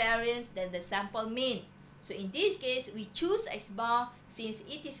greater variance than the sample mean. So in this case, we choose X bar since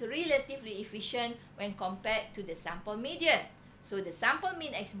it is relatively efficient when compared to the sample median. So the sample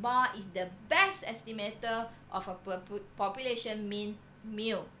mean X bar is the best estimator of a population mean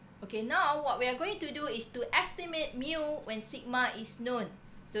mu. Okay, now what we are going to do is to estimate mu when sigma is known.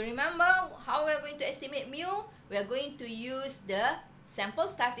 So remember how we are going to estimate mu? We are going to use the sample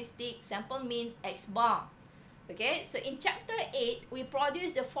statistic sample mean X bar. Okay, so in chapter 8, we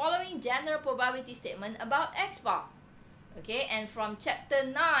produce the following general probability statement about X bar. Okay, and from chapter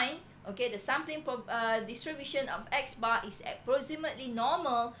 9, okay, the sampling distribution of X bar is approximately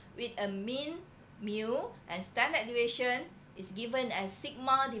normal with a mean mu and standard deviation is given as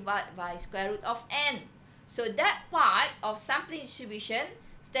sigma divided by square root of n. So that part of sampling distribution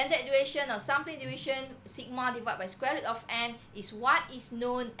standard deviation or sampling deviation sigma divided by square root of n is what is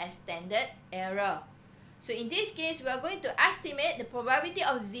known as standard error. So in this case, we are going to estimate the probability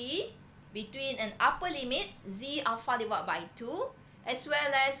of z between an upper limit z alpha divided by 2 as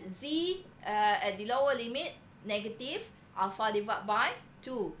well as z at the lower limit negative alpha divided by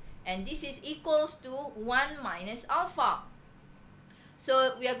 2, and this is equals to 1 minus alpha.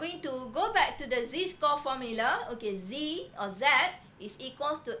 So we are going to go back to the z-score formula. Okay, z or z is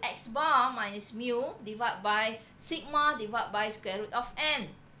equals to x bar minus mu divided by sigma divided by square root of n.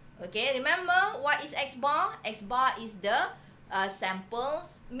 Okay, remember what is x bar? X bar is the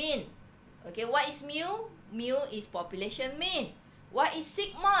sample's mean. Okay, what is mu? Mu is population mean. What is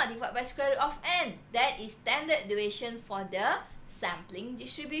sigma divided by square root of n? That is standard deviation for the sampling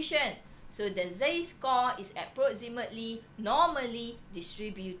distribution. So the z-score is approximately normally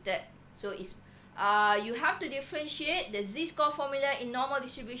distributed. So it's you have to differentiate the z-score formula in normal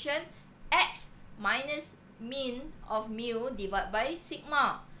distribution, x minus mean of mu divided by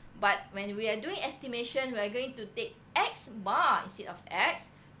sigma. But when we are doing estimation, we are going to take x bar instead of x,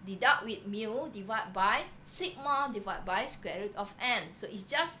 deduct with mu divided by sigma divided by square root of n. So it's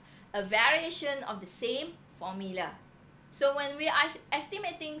just a variation of the same formula. So when we are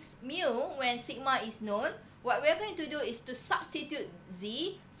estimating mu when sigma is known, what we are going to do is to substitute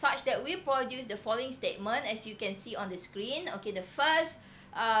z such that we produce the following statement as you can see on the screen. Okay, the first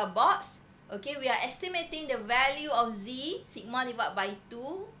box, okay, we are estimating the value of z sigma divided by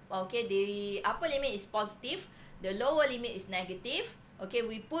 2. Okay, the upper limit is positive, the lower limit is negative. Okay,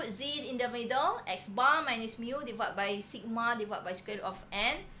 we put z in the middle, x bar minus mu divided by sigma divided by square root of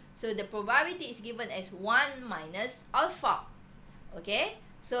n. So the probability is given as 1 minus alpha. Okay,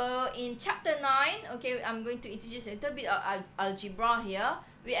 so in chapter 9, okay, I'm going to introduce a little bit of algebra here.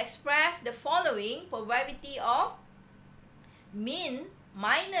 We express the following probability of mean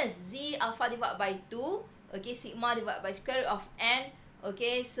minus z alpha divided by 2, okay, sigma divided by square root of n.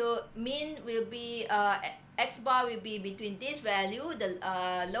 Okay, so mean will be x bar will be between this value, the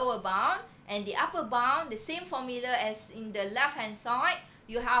lower bound, and the upper bound, the same formula as in the left hand side.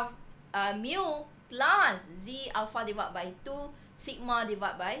 You have mu plus z alpha divided by 2 sigma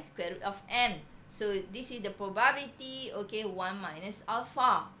divided by square root of n. So this is the probability, okay, 1 minus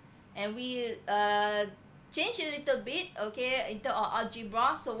alpha. And we change a little bit, okay, in terms of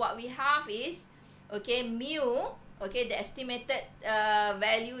algebra. So what we have is, okay, mu, okay, the estimated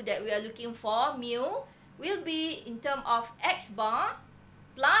value that we are looking for, mu, will be in terms of x bar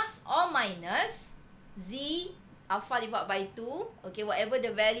plus or minus z alpha divided by 2, okay, whatever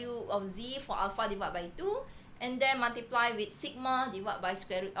the value of z for alpha divided by 2, and then multiply with sigma divided by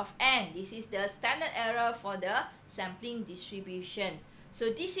square root of n. This is the standard error for the sampling distribution.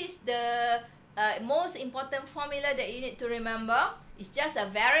 So this is the most important formula that you need to remember. It's just a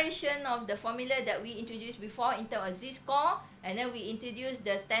variation of the formula that we introduced before in terms of z-score, and then we introduce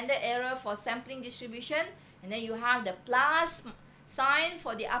the standard error for sampling distribution, and then you have the plus sign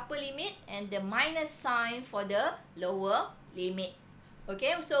for the upper limit and the minus sign for the lower limit.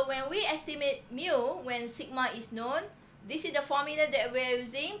 Okay, so when we estimate mu when sigma is known, this is the formula that we are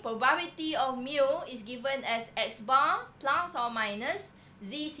using. Probability of mu is given as x bar plus or minus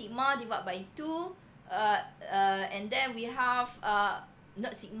z sigma divided by 2, and then we have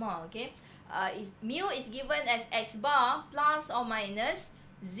not sigma, okay, mu is given as x bar plus or minus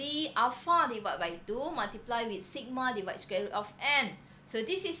z alpha divided by 2 multiply with sigma divided square root of n. So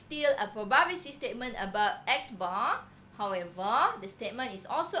this is still a probability statement about x bar. However, the statement is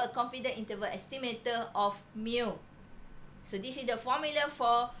also a confidence interval estimator of mu. So this is the formula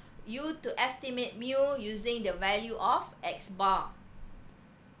for you to estimate mu using the value of x bar.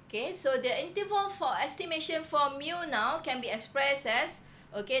 Okay, so the interval for estimation for mu now can be expressed as,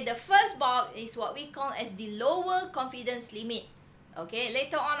 okay, the first box is what we call as the lower confidence limit. Okay,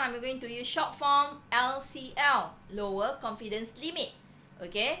 later on I'm going to use short form LCL, lower confidence limit.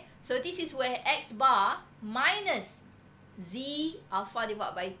 Okay, so this is where x bar minus z alpha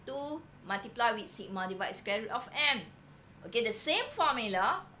divided by 2 multiply with sigma divided square root of n. Okay, the same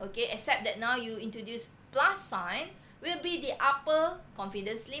formula, okay, except that now you introduce plus sign, will be the upper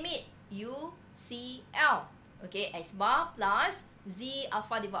confidence limit, UCL. Okay, x bar plus z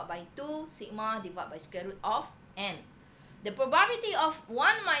alpha divided by 2 sigma divided by square root of n. The probability of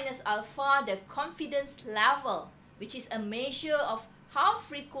 1 minus alpha, the confidence level, which is a measure of how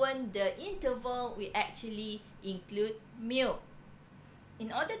frequent the interval will actually include mu.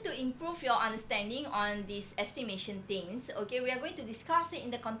 In order to improve your understanding on these estimation things, okay, we are going to discuss it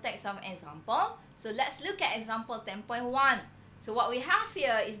in the context of an example. So let's look at example 10.1. So what we have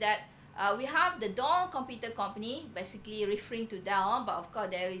here is that we have the Dell Computer Company, basically referring to Dell, but of course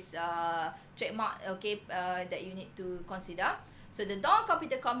there is trademark, okay, that you need to consider. So the Dell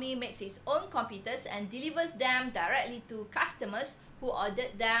Computer Company makes its own computers and delivers them directly to customers who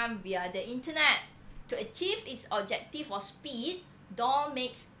ordered them via the internet. To achieve its objective of speed, Dell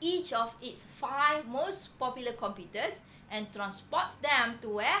makes each of its 5 most popular computers and transports them to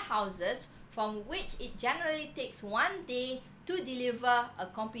warehouses from which it generally takes 1 day to deliver a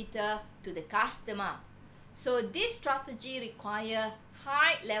computer to the customer. So this strategy requires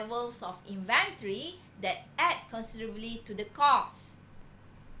high levels of inventory that add considerably to the cost.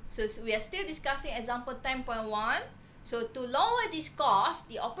 So we are still discussing example 10.1. So to lower this cost,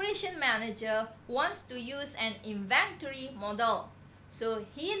 the operation manager wants to use an inventory model. So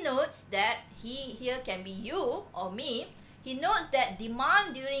he notes that here can be you or me. He notes that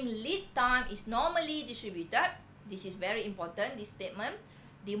demand during lead time is normally distributed. This is very important, this statement.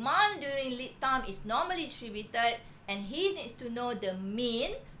 Demand during lead time is normally distributed, and he needs to know the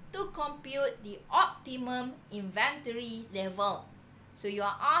mean to compute the optimum inventory level. So you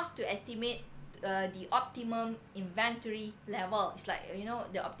are asked to estimate the optimum inventory level. It's like, you know,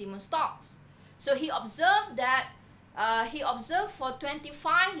 the optimum stocks. So he observed that for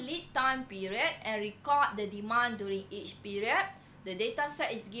 25 lead time period and record the demand during each period. The data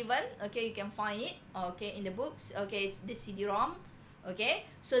set is given. Okay, you can find it. Okay, in the books. Okay, it's the CD-ROM. Okay,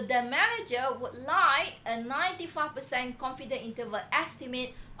 so the manager would like a 95% confident interval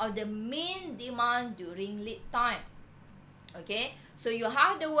estimate of the mean demand during lead time. Okay, so you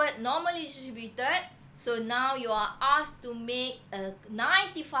have the word normally distributed. So now you are asked to make a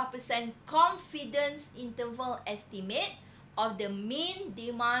 95% confidence interval estimate of the mean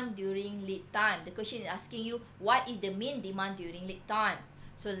demand during lead time. The question is asking you, what is the mean demand during lead time?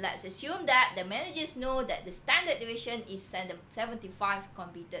 So let's assume that the managers know that the standard deviation is 75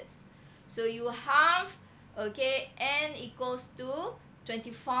 computers. So you have, okay, n equals to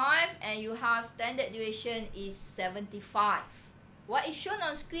 25 and you have standard deviation is 75. What is shown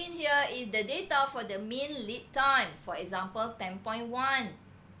on screen here is the data for the mean lead time, for example 10.1.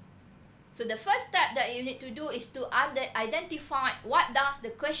 So the first step that you need to do is to identify what does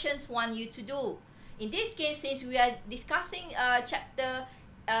the questions want you to do. In this case, since we are discussing chapter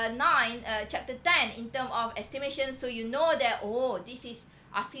 10 in terms of estimation, so you know that, oh, this is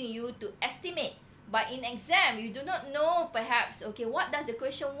asking you to estimate. But in exam, you do not know perhaps, okay, what does the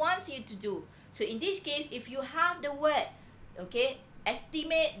question wants you to do. So in this case, if you have the word, okay,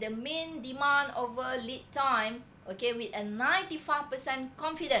 estimate the mean demand over lead time, okay, with a 95%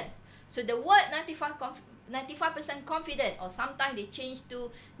 confidence. So the word 95% confident, or sometimes they change to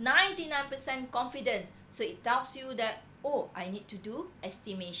 99% confidence. So it tells you that, oh, I need to do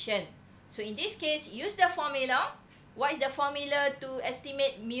estimation. So in this case, use the formula. What is the formula to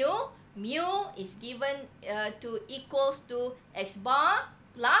estimate mu? Mu is given to equals to x bar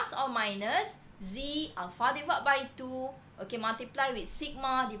plus or minus z alpha divided by 2, okay, multiply with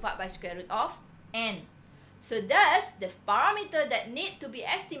sigma divided by square root of n. So thus, the parameter that need to be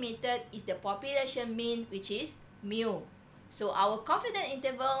estimated is the population mean, which is mu. So our confidence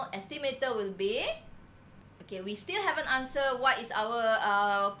interval estimator will be, okay, we still haven't answered what is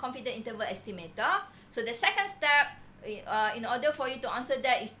our confidence interval estimator. So the second step, in order for you to answer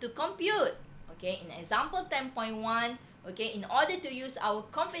that, is to compute. Okay, in example 10.1, okay, in order to use our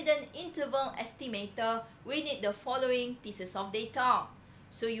confidence interval estimator, we need the following pieces of data.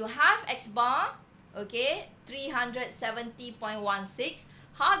 So you have x bar, okay, 370.16.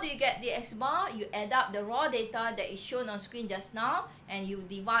 How do you get the x bar? You add up the raw data that is shown on screen just now and you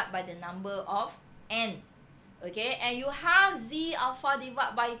divide by the number of n. Okay, and you have z alpha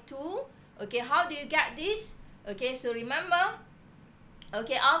divided by 2. Okay, how do you get this? Okay, so remember,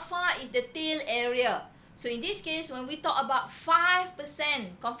 okay, alpha is the tail area. So in this case, when we talk about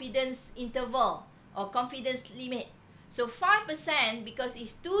 5% confidence interval or confidence limit, so 5% because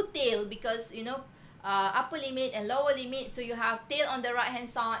it's two tail, because, you know, upper limit and lower limit, so you have tail on the right hand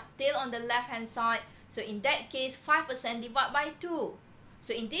side, tail on the left hand side. So in that case, 5% divided by 2.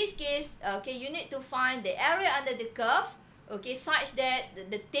 So in this case, okay, you need to find the area under the curve, okay, such that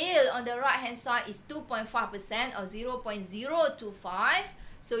the tail on the right hand side is 2.5% or 0.025.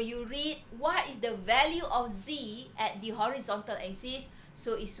 So you read what is the value of z at the horizontal axis.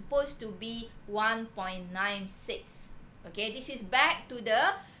 So it's supposed to be 1.96. Okay, this is back to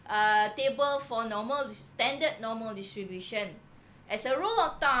the table for standard normal distribution. As a rule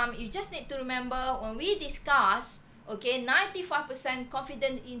of thumb, you just need to remember when we discuss, okay, 95%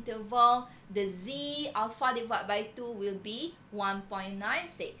 confidence interval, the z alpha divided by 2 will be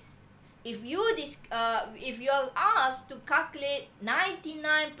 1.96. if you are asked to calculate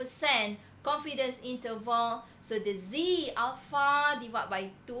 99% confidence interval, so the Z alpha divided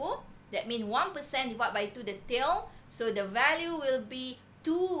by 2, that means 1% divided by 2 the tail, so the value will be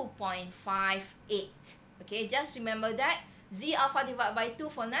 2.58. Okay, just remember that Z alpha divided by 2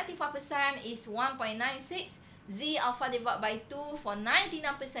 for 95% is 1.96. Z alpha divided by 2 for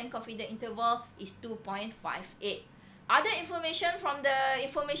 99% confidence interval is 2.58. Other information from the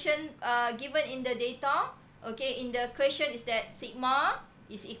information given in the data, okay, in the question is that sigma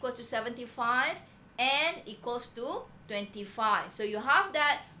is equals to 75 and equals to 25. So you have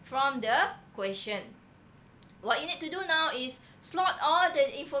that from the question. What you need to do now is slot all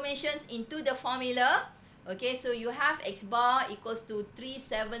the informations into the formula. Okay, so you have x bar equals to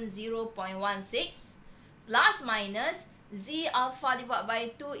 370.16 plus minus Z alpha divided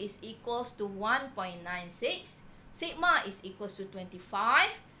by 2 is equals to 1.96. Sigma is equals to 25.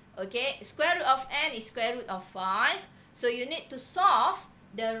 Okay, square root of n is square root of 5. So you need to solve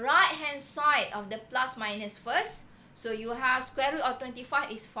the right hand side of the plus minus first. So you have square root of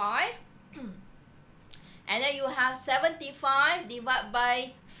 25 is 5. And then you have 75 divided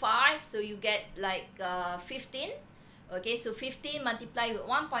by 5. So you get like 15. Okay, so 15 multiplied with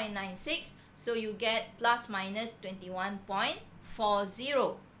 1.96. So you get plus minus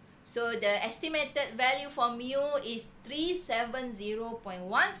 21.40. So the estimated value for mu is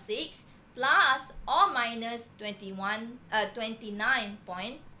 370.16 plus or minus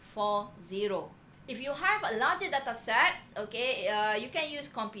 29.40. If you have a larger data set, okay, you can use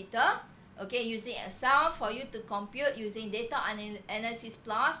computer, okay, using Excel for you to compute using data analysis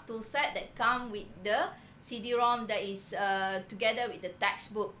plus toolset that come with the CD-ROM that is together with the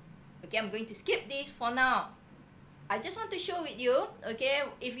textbook. Okay, I'm going to skip this for now. I just want to show with you, okay,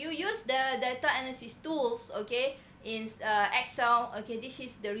 if you use the data analysis tools, okay, in Excel, okay, this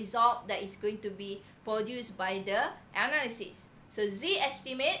is the result that is going to be produced by the analysis. So Z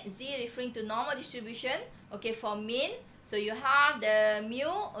estimate, Z referring to normal distribution, okay, for mean. So you have the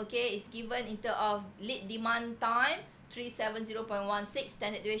mu, okay, is given in terms of lead demand time, 370.16,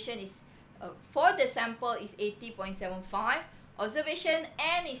 standard deviation is, for the sample is 80.75, observation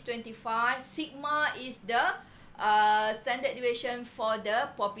N is 25, sigma is the standard deviation for the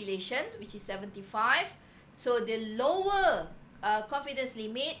population, which is 75. So the lower confidence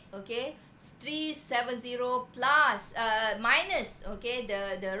limit, okay, 370 plus minus, okay,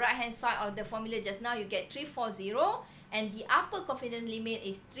 the right hand side of the formula just now, you get 340, and the upper confidence limit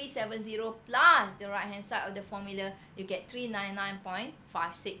is 370 plus the right hand side of the formula, you get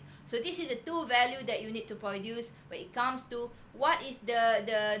 399.56. So this is the two value that you need to produce when it comes to what is the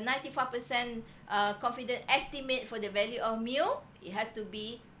 95% confidence estimate for the value of mu. It has to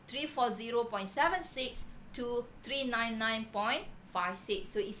be 340.76 to 399.56.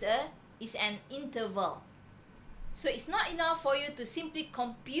 So it's an interval. So it's not enough for you to simply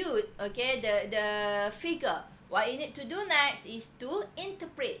compute, okay, the figure. What you need to do next is to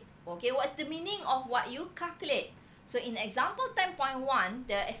interpret. Okay, what's the meaning of what you calculate? So in example 10.1,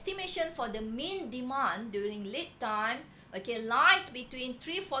 the estimation for the mean demand during lead time, okay, lies between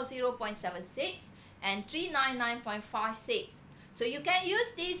 340.76 and 399.56. So you can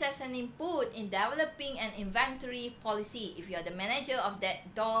use this as an input in developing an inventory policy if you are the manager of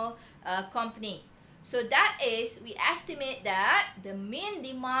that doll company. So that is, we estimate that the mean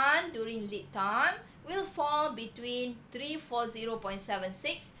demand during lead time will fall between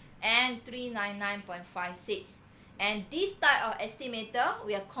 340.76 and 399.56. And this type of estimator,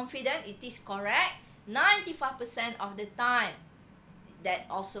 we are confident it is correct 95% of the time. That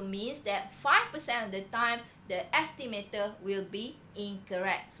also means that 5% of the time, the estimator will be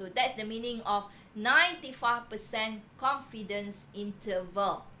incorrect. So that's the meaning of 95% confidence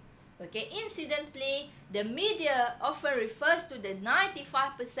interval. Okay, incidentally, the media often refers to the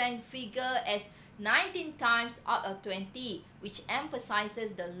 95% figure as 19 times out of 20, which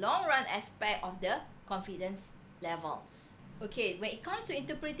emphasizes the long run aspect of the confidence levels. Okay, when it comes to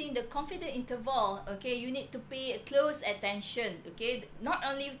interpreting the confidence interval, okay, you need to pay close attention, okay, not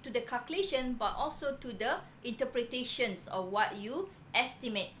only to the calculation but also to the interpretations of what you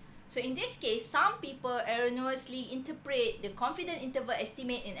estimate. So in this case, some people erroneously interpret the confidence interval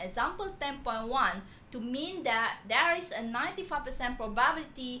estimate in example 10.1 to mean that there is a 95%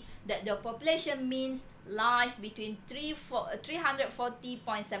 probability that the population means lies between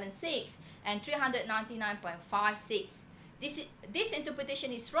 340.76 and 399.56. This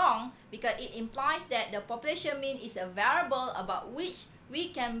interpretation is wrong because it implies that the population mean is a variable about which we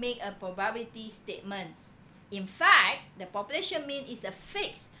can make a probability statement. In fact, the population mean is a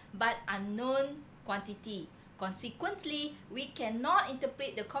fixed but unknown quantity. Consequently, we cannot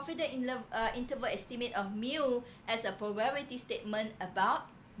interpret the confidence interval estimate of mu as a probability statement about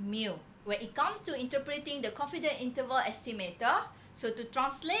mu. When it comes to interpreting the confidence interval estimator, so to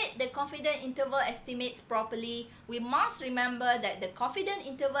translate the confidence interval estimates properly, we must remember that the confidence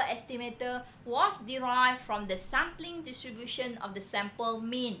interval estimator was derived from the sampling distribution of the sample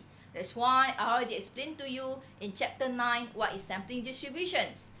mean. That's why I already explained to you in chapter 9 what is sampling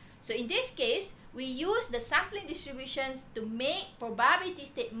distributions. So in this case, we use the sampling distributions to make probability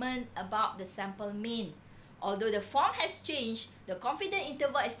statement about the sample mean. Although the form has changed, the confidence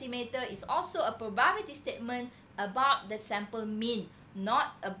interval estimator is also a probability statement about the sample mean,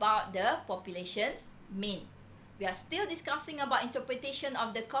 not about the population's mean. We are still discussing about interpretation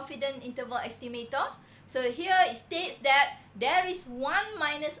of the confidence interval estimator. So here it states that there is 1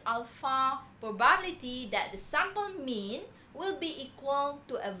 minus alpha probability that the sample mean will be equal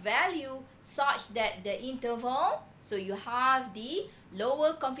to a value such that the interval, so you have the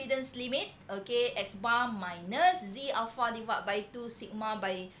lower confidence limit, okay, x bar minus z alpha divided by 2 sigma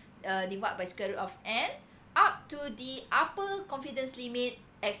by divided by square root of n, up to the upper confidence limit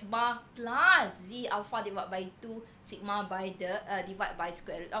x bar plus z alpha divided by 2 sigma by the divided by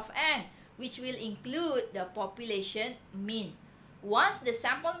square root of n, which will include the population mean. Once the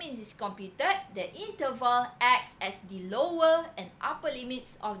sample mean is computed, the interval acts as the lower and upper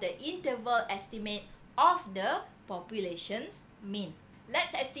limits of the interval estimate of the population's mean.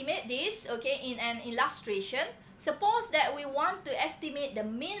 Let's estimate this, okay, in an illustration. Suppose that we want to estimate the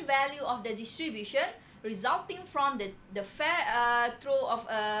mean value of the distribution resulting from the fair throw of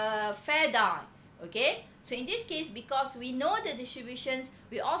a fair die, okay. So in this case, because we know the distributions,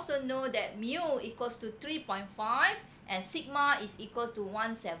 we also know that mu equals to 3.5 and sigma is equals to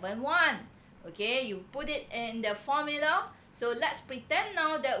 171. Okay, you put it in the formula. So let's pretend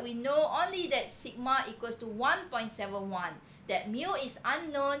now that we know only that sigma equals to 1.71, that mu is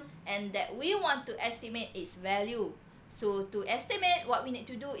unknown, and that we want to estimate its value. So to estimate, what we need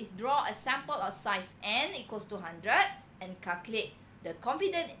to do is draw a sample of size n equals to 100 and calculate the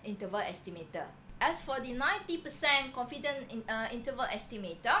confidence interval estimator. As for the 90% confidence interval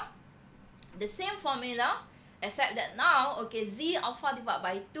estimator, the same formula, except that now, okay, z alpha divided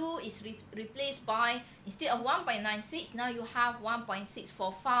by 2 is replaced by, instead of 1.96, now you have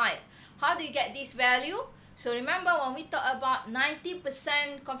 1.645. How do you get this value? So remember when we talk about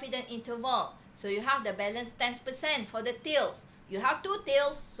 90% confidence interval, so you have the balance 10% for the tails. You have two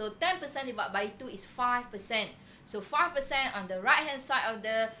tails, so 10% divided by 2 is 5%. So 5% on the right hand side of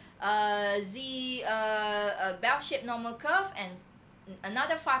the bell-shaped normal curve, and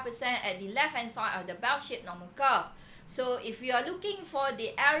another 5% at the left hand side of the bell-shaped normal curve. So if you are looking for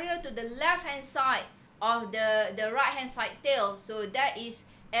the area to the left hand side of the right hand side tail, so that is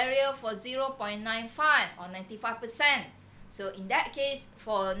area for 0.95 or 95%. So in that case,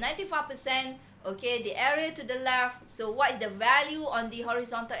 for 95%, okay, the area to the left, so what is the value on the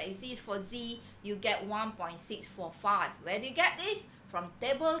horizontal axis for z? You get 1.645. Where do you get this? From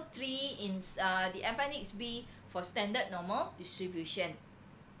table 3 in the appendix B for standard normal distribution.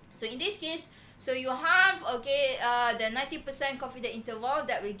 So in this case, so you have, okay, the 90% confidence interval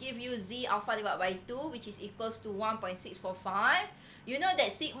that will give you z alpha divided by 2, which is equals to 1.645. You know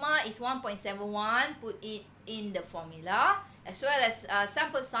that sigma is 1.71, put it in the formula, as well as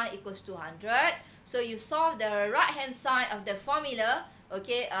sample size equals to 100. So you solve the right hand side of the formula,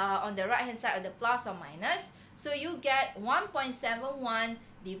 okay, on the right hand side of the plus or minus. So you get 1.71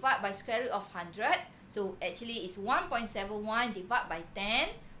 divided by square root of 100. So actually it's 1.71 divided by 10.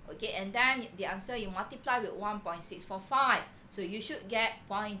 Okay, and then the answer you multiply with 1.645. So you should get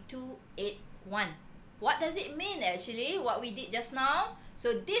 0.281. What does it mean actually, what we did just now?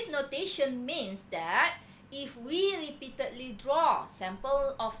 So this notation means that if we repeatedly draw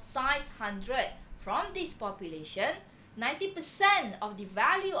sample of size 100 from this population, 90% of the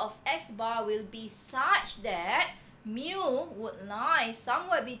value of x bar will be such that mu would lie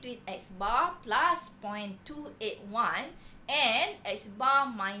somewhere between x bar plus 0.281 and x bar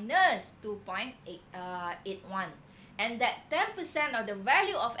minus 2.81. And that 10% of the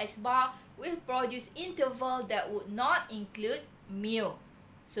value of x bar will produce interval that would not include mu.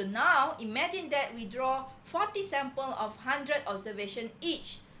 So now imagine that we draw 40 samples of 100 observation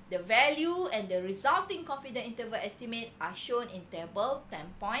each. The value and the resulting confidence interval estimate are shown in table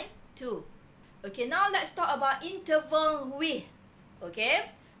 10.2. Okay, now let's talk about interval width. Okay,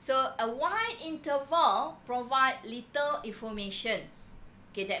 so a wide interval provides little information.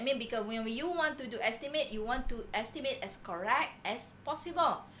 Okay, that means because when you want to do estimate, you want to estimate as correct as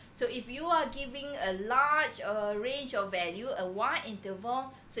possible. So if you are giving a large range of value, a wide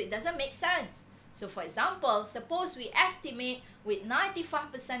interval, so it doesn't make sense. So for example, suppose we estimate with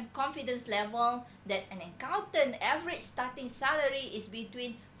 95% confidence level that an accountant average starting salary is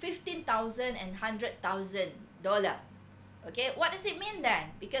between $15,000 and $100,000. Okay, what does it mean then?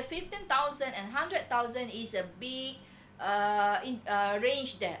 Because 15,000 and 100,000 is a big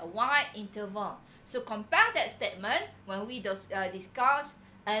range there, a wide interval. So compare that statement when we discuss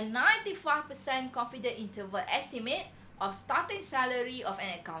a 95% confident interval estimate of starting salary of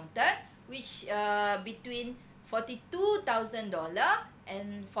an accountant, which between $42,000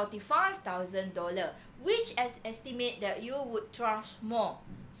 and $45,000, which estimate that you would trust more.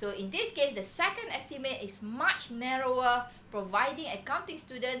 So in this case, the second estimate is much narrower, providing accounting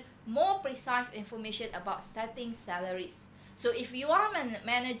student more precise information about starting salaries. So if you are a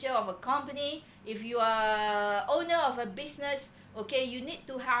manager of a company, if you are owner of a business, okay, you need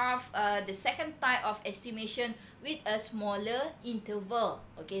to have the second type of estimation with a smaller interval,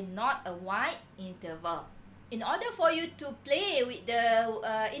 okay, not a wide interval. In order for you to play with the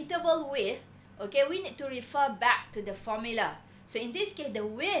interval width, okay, we need to refer back to the formula. So in this case, the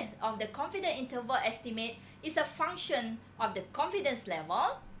width of the confidence interval estimate is a function of the confidence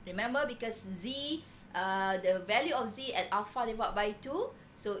level. Remember, because Z, the value of Z at alpha divided by 2.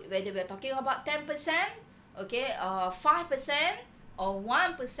 So whether we are talking about 10%, okay, 5%, or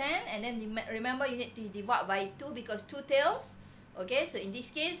 1%, and then remember you need to divide by 2 because 2 tails. Okay, so in this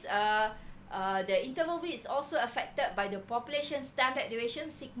case, the interval width is also affected by the population standard deviation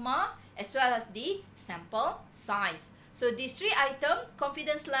sigma as well as the sample size. So these three items,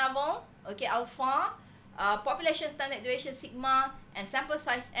 confidence level, okay, alpha, population standard deviation sigma, and sample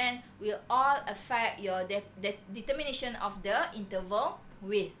size n, will all affect your determination of the interval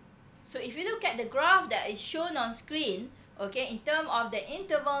width. So if you look at the graph that is shown on screen, okay, in terms of the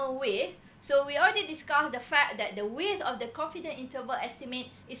interval width, so we already discussed the fact that the width of the confidence interval estimate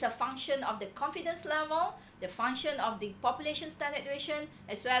is a function of the confidence level, the function of the population standard deviation,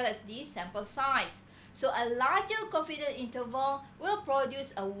 as well as the sample size. So a larger confidence interval will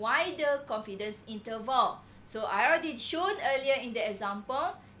produce a wider confidence interval. So I already shown earlier in the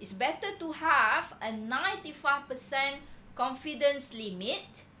example, it's better to have a 95% confidence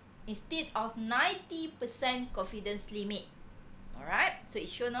limit instead of 90% confidence limit. Alright, so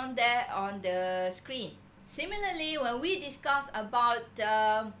it's shown on there on the screen. Similarly, when we discuss about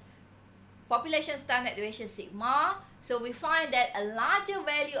population standard deviation sigma, so we find that a larger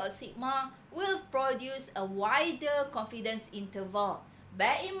value of sigma will produce a wider confidence interval.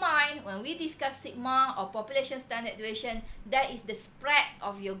 Bear in mind, when we discuss sigma or population standard deviation, that is the spread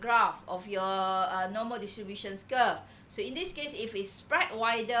of your graph, of your normal distribution curve. So in this case, if it's spread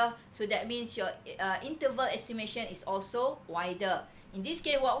wider, so that means your interval estimation is also wider. In this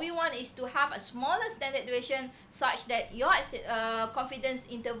case, what we want is to have a smaller standard deviation such that your confidence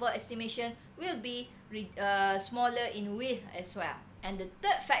interval estimation will be smaller in width as well. And the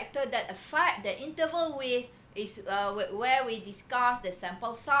third factor that affects the interval width is where we discuss the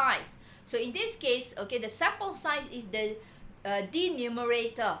sample size. So in this case, okay, the sample size is the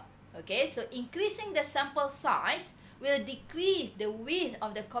denominator. Okay, so increasing the sample size will decrease the width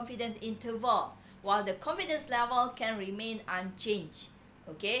of the confidence interval, while the confidence level can remain unchanged.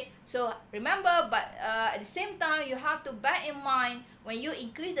 Okay, so remember, but at the same time, you have to bear in mind, when you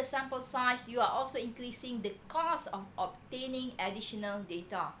increase the sample size, you are also increasing the cost of obtaining additional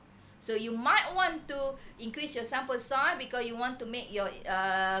data. So you might want to increase your sample size because you want to make your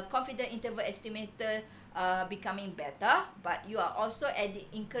confidence interval estimator becoming better, but you are also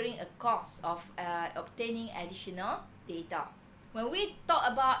incurring a cost of obtaining additional data. When we talk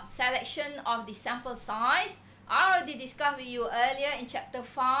about selection of the sample size, I already discussed with you earlier in chapter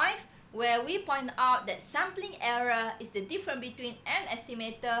 5, where we point out that sampling error is the difference between an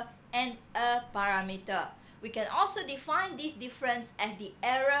estimator and a parameter. We can also define this difference as the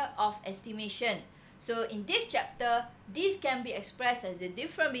error of estimation. So in this chapter, this can be expressed as the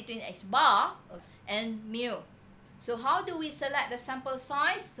difference between x bar and mu. So how do we select the sample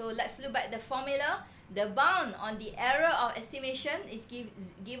size? So let's look at the formula. The bound on the error of estimation is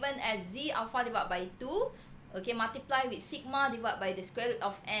given as z alpha divided by 2, okay, multiplied with sigma divided by the square root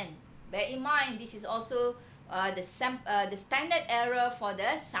of n. Bear in mind, this is also the standard error for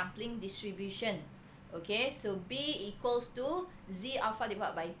the sampling distribution. Okay, so B equals to Z alpha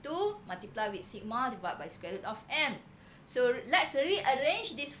divided by 2 multiplied with sigma divided by square root of n. So let's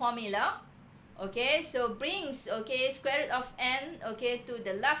rearrange this formula. Okay, so brings, okay, square root of n, okay, to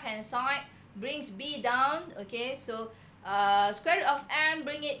the left hand side, brings B down. Okay, so square root of n,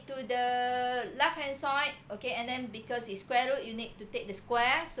 bring it to the left hand side. Okay, and then because it's square root, you need to take the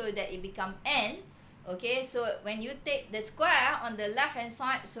square so that it becomes n. Okay, so when you take the square on the left hand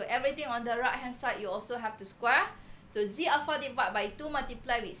side, so everything on the right hand side you also have to square. So Z alpha divided by 2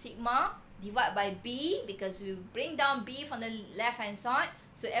 multiplied with sigma divided by B, because we bring down B from the left hand side,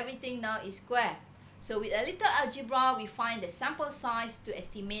 so everything now is square. So with a little algebra, we find the sample size to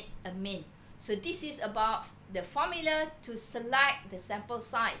estimate a mean. So this is about the formula to select the sample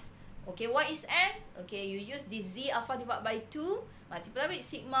size. Okay, what is n? Okay, you use this Z alpha divided by 2 multiplied with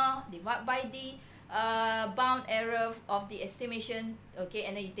sigma divided by the bound error of the estimation. Okay,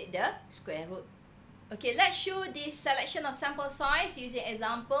 and then you take the square root. Okay, let's show this selection of sample size using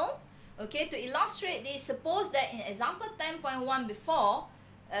example. Okay, to illustrate this, suppose that in example 10.1 before,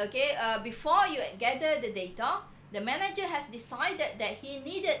 okay, before you gather the data, the manager has decided that he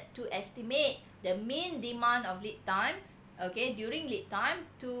needed to estimate the mean demand of lead time, okay, during lead time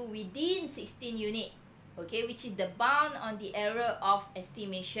to within 16 unit, okay, which is the bound on the error of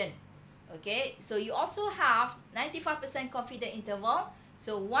estimation. Okay, so you also have 95% confidence interval.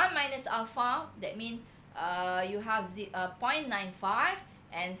 So 1 minus alpha, that means you have 0.95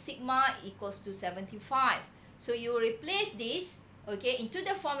 and sigma equals to 75. So you replace this, okay, into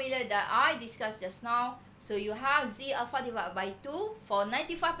the formula that I discussed just now. So you have Z alpha divided by 2 for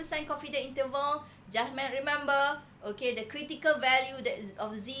 95% confidence interval. Just remember, okay, the critical value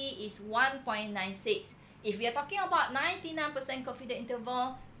of Z is 1.96. If we are talking about 99% confidence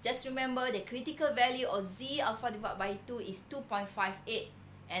interval, just remember the critical value of Z alpha divided by 2 is 2.58.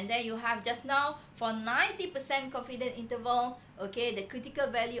 And then you have just now for 90% confidence interval, okay, the critical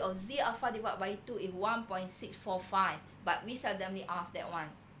value of Z alpha divided by 2 is 1.645. But we seldomly ask that one.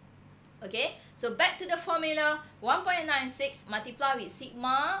 Okay, so back to the formula, 1.96 multiplied with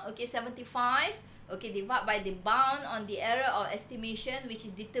sigma, okay, 75, okay, divided by the bound on the error of estimation, which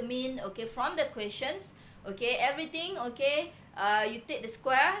is determined, okay, from the questions. Okay, everything, okay, you take the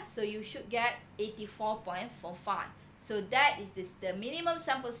square, so you should get 84.45. So that is the minimum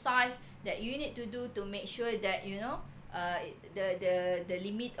sample size that you need to do to make sure that, you know, the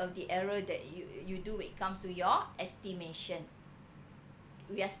limit of the error that you do when it comes to your estimation.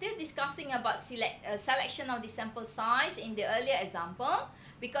 We are still discussing about selection of the sample size in the earlier example,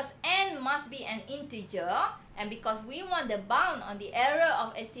 because n must be an integer, and because we want the bound on the error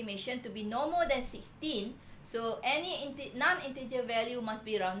of estimation to be no more than 16, so any non-integer value must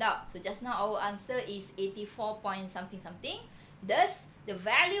be rounded out. So just now our answer is 84 point something something. Thus, the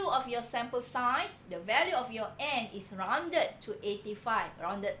value of your sample size, the value of your n is rounded to 85,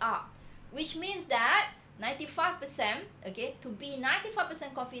 rounded up, which means that 95%, okay, to be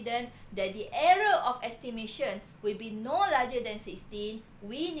 95% confident that the error of estimation will be no larger than 16,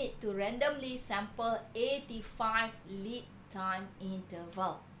 we need to randomly sample 85 lead time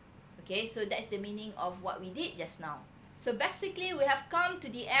interval. Okay, so that's the meaning of what we did just now. So basically, we have come to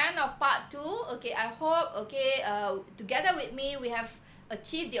the end of part 2. Okay, I hope, okay, together with me, we have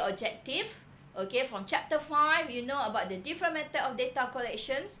achieved the objective. Okay, from chapter 5, you know about the different method of data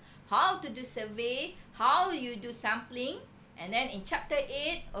collections, how to do survey, how you do sampling. And then in chapter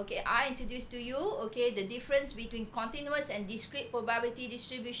 8, okay, I introduced to you, okay, the difference between continuous and discrete probability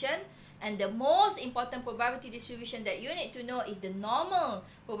distribution. And the most important probability distribution that you need to know is the normal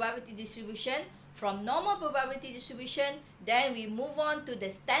probability distribution. From normal probability distribution, then we move on to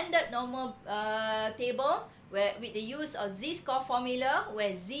the standard normal table, where with the use of z-score formula,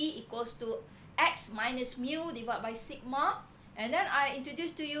 where z equals to x minus mu divided by sigma. And then I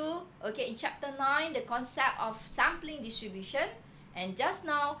introduced to you, okay, in chapter 9, the concept of sampling distribution. And just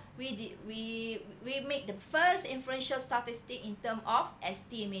now, we make the first inferential statistic in terms of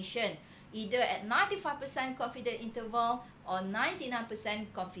estimation, either at 95% confidence interval or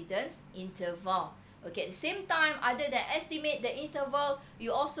 99% confidence interval. Okay, at the same time, other than estimate the interval,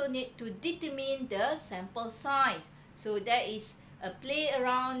 you also need to determine the sample size. So that is a play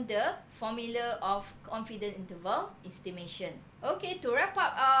around the formula of confidence interval estimation. Okay, to wrap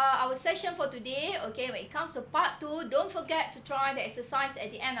up our session for today, okay, when it comes to part 2, don't forget to try the exercise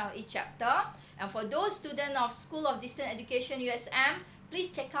at the end of each chapter. And for those students of School of Distance Education USM, please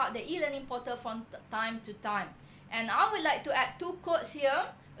check out the e-learning portal from time to time. And I would like to add 2 quotes here,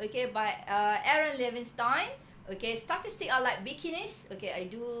 okay, by Aaron Levinstein. Okay, statistics are like bikinis. Okay, I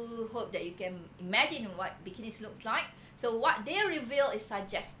do hope that you can imagine what bikinis looks like. So what they reveal is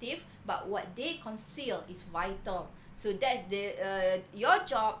suggestive, but what they conceal is vital. So that's your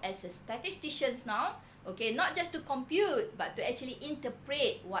job as a statistician now. Okay, not just to compute, but to actually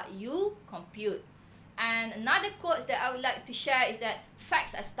interpret what you compute. And another quote that I would like to share is that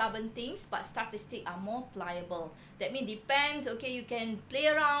facts are stubborn things, but statistics are more pliable. That means depends, okay, you can play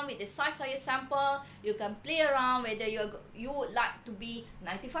around with the size of your sample. You can play around whether you would like to be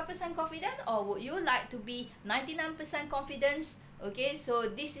 95% confident or would you like to be 99% confidence. Okay, so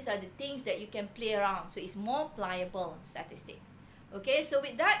these are the things that you can play around. So it's more pliable statistic. Okay, so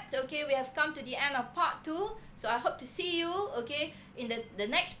with that, okay, we have come to the end of part 2. So I hope to see you, okay, in the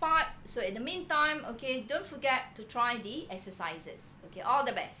next part. So in the meantime, okay, don't forget to try the exercises. Okay, all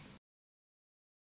the best.